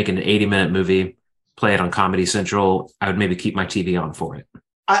down, make it an 80-minute movie, play it on Comedy Central. I would maybe keep my TV on for it.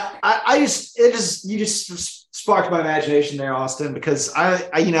 You just sparked my imagination there, Austin, because I've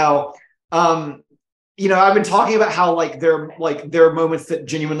been talking about how there are moments that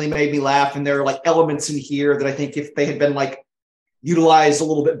genuinely made me laugh, and there are elements in here that I think if they had been utilized a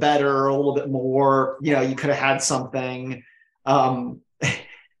little bit better or a little bit more, you could have had something. And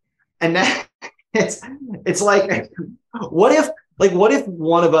now it's what if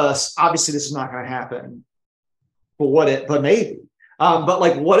one of us, obviously this is not going to happen, but maybe. But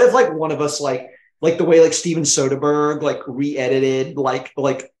what if one of us the way Steven Soderbergh re-edited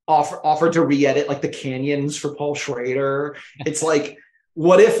offered to re-edit the canyons for Paul Schrader. It's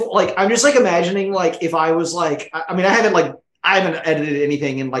what if I'm just imagining if I was I haven't edited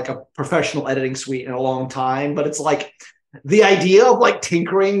anything in a professional editing suite in a long time, but it's the idea of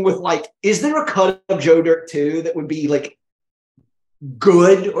tinkering with is there a cut of Joe Dirt 2 that would be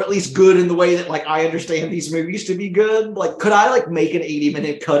good, or at least good in the way that I understand these movies to be good? Could I make an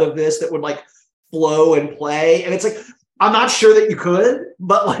 80-minute cut of this that would flow and play? And it's I'm not sure that you could,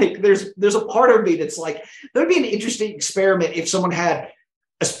 but there's a part of me that's there'd be an interesting experiment if someone had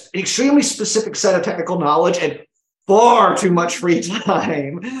an extremely specific set of technical knowledge and far too much free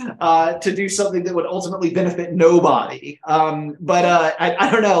time to do something that would ultimately benefit nobody. But I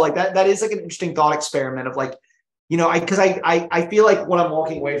don't know, that is an interesting thought experiment of because I feel what I'm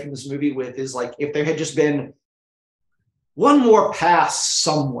walking away from this movie with is if there had just been one more pass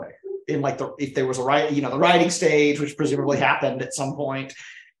somewhere in if there was the writing stage, which presumably happened at some point,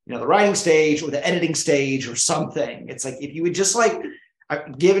 the writing stage or the editing stage or something. It's if you would just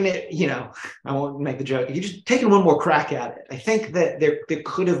given it, I won't make the joke, if you just taken one more crack at it, I think that there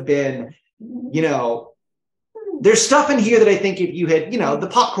could have been, there's stuff in here that I think if you had, the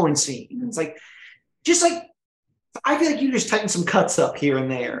popcorn scene, it's I feel you just tighten some cuts up here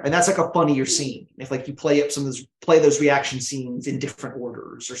and there, and that's a funnier scene if you play up play those reaction scenes in different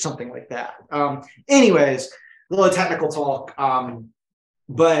orders or something like that. Anyways, a little technical talk.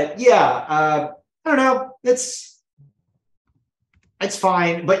 But I don't know. It's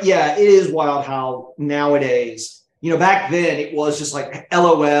fine, but it is wild how nowadays, back then it was just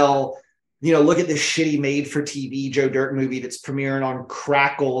LOL. Look at this shitty made-for-TV Joe Dirt movie that's premiering on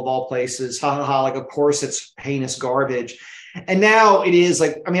Crackle of all places. Ha ha ha! Of course it's heinous garbage. And now it is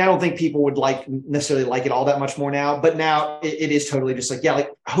I don't think people would necessarily like it all that much more now. But now it is totally just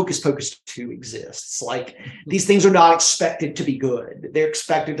Hocus Pocus 2 exists. These things are not expected to be good. They're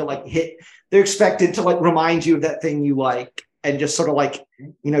expected to hit. They're expected to remind you of that thing you like and just sort of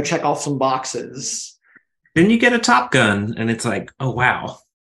check off some boxes. Then you get a Top Gun, and it's oh wow.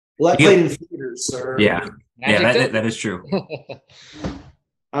 Well, that played in theaters, sir. Yeah, that is true.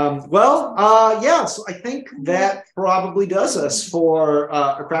 So I think that probably does us for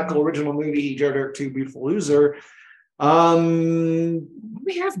a Crackle original movie, Joe Dirt 2, Beautiful Loser. What do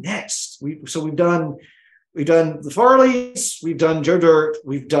we have next? We've done the Farleys, we've done Joe Dirt,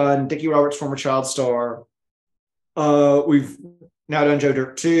 we've done Dickie Roberts, former child star. We've now done Joe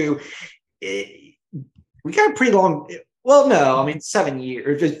Dirt 2. We got a pretty long. Well, no, 7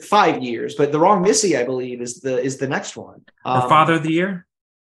 years, 5 years, but The Wrong Missy, I believe, is the next one. Or Father of the Year?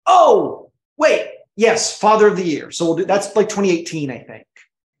 Oh, wait. Yes, Father of the Year. So we'll do that's 2018, I think.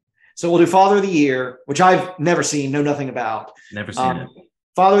 So we'll do Father of the Year, which I've never seen, know nothing about. Never seen it.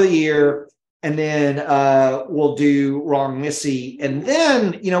 Father of the Year, and then we'll do Wrong Missy, and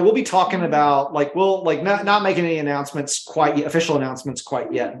then we'll be talking about we'll not making any announcements quite yet, official announcements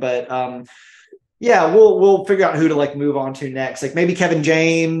quite yet, but we'll figure out who to move on to next. Maybe Kevin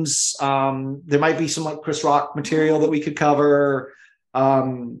James. There might be some Chris Rock material that we could cover.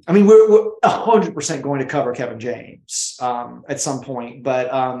 We're 100% going to cover Kevin James at some point, but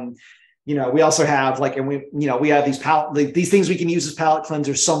we also have we have these things we can use as palate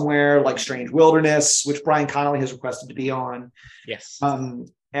cleansers somewhere, Strange Wilderness, which Brian Connolly has requested to be on. Yes.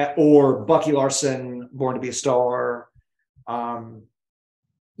 Or Bucky Larson, Born to be a Star.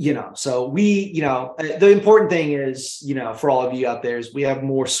 So we, the important thing is, for all of you out there is we have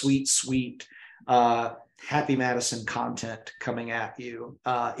more sweet, Happy Madison content coming at you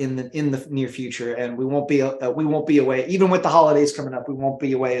in the near future, and we won't be away even with the holidays coming up. We won't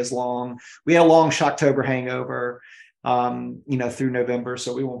be away as long. We had a long Shocktober hangover, through November,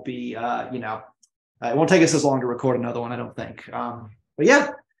 so we won't be It won't take us as long to record another one, I don't think. But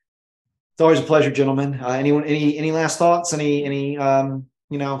yeah, it's always a pleasure, gentlemen. Anyone, any last thoughts? Any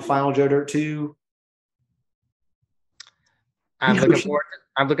final Joe Dirt 2? I'm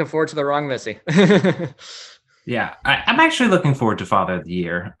looking forward to the Wrong Missy. Yeah, I'm actually looking forward to Father of the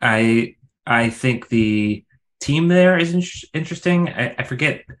Year. I think the team there is interesting. I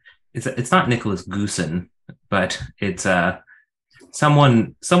forget, it's not Nicholas Goosen, but it's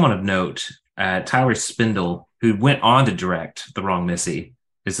someone of note. Tyler Spindle, who went on to direct The Wrong Missy,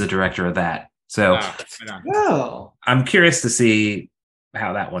 is the director of that. So I'm curious to see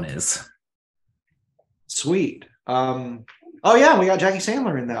how that one is. Sweet. Oh yeah, we got Jackie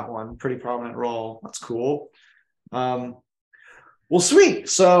Sandler in that one. Pretty prominent role. That's cool. Well, sweet.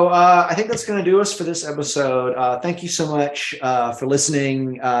 So I think that's going to do us for this episode. Thank you so much for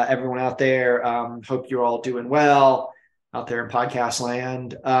listening, everyone out there. Hope you're all doing well out there in podcast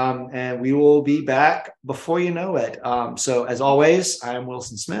land. And we will be back before you know it. So as always, I am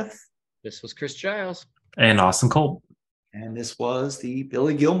Wilson Smith. This was Chris Giles. And Austin Kolb. And this was the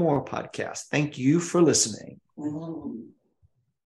Billy Gilmore podcast. Thank you for listening.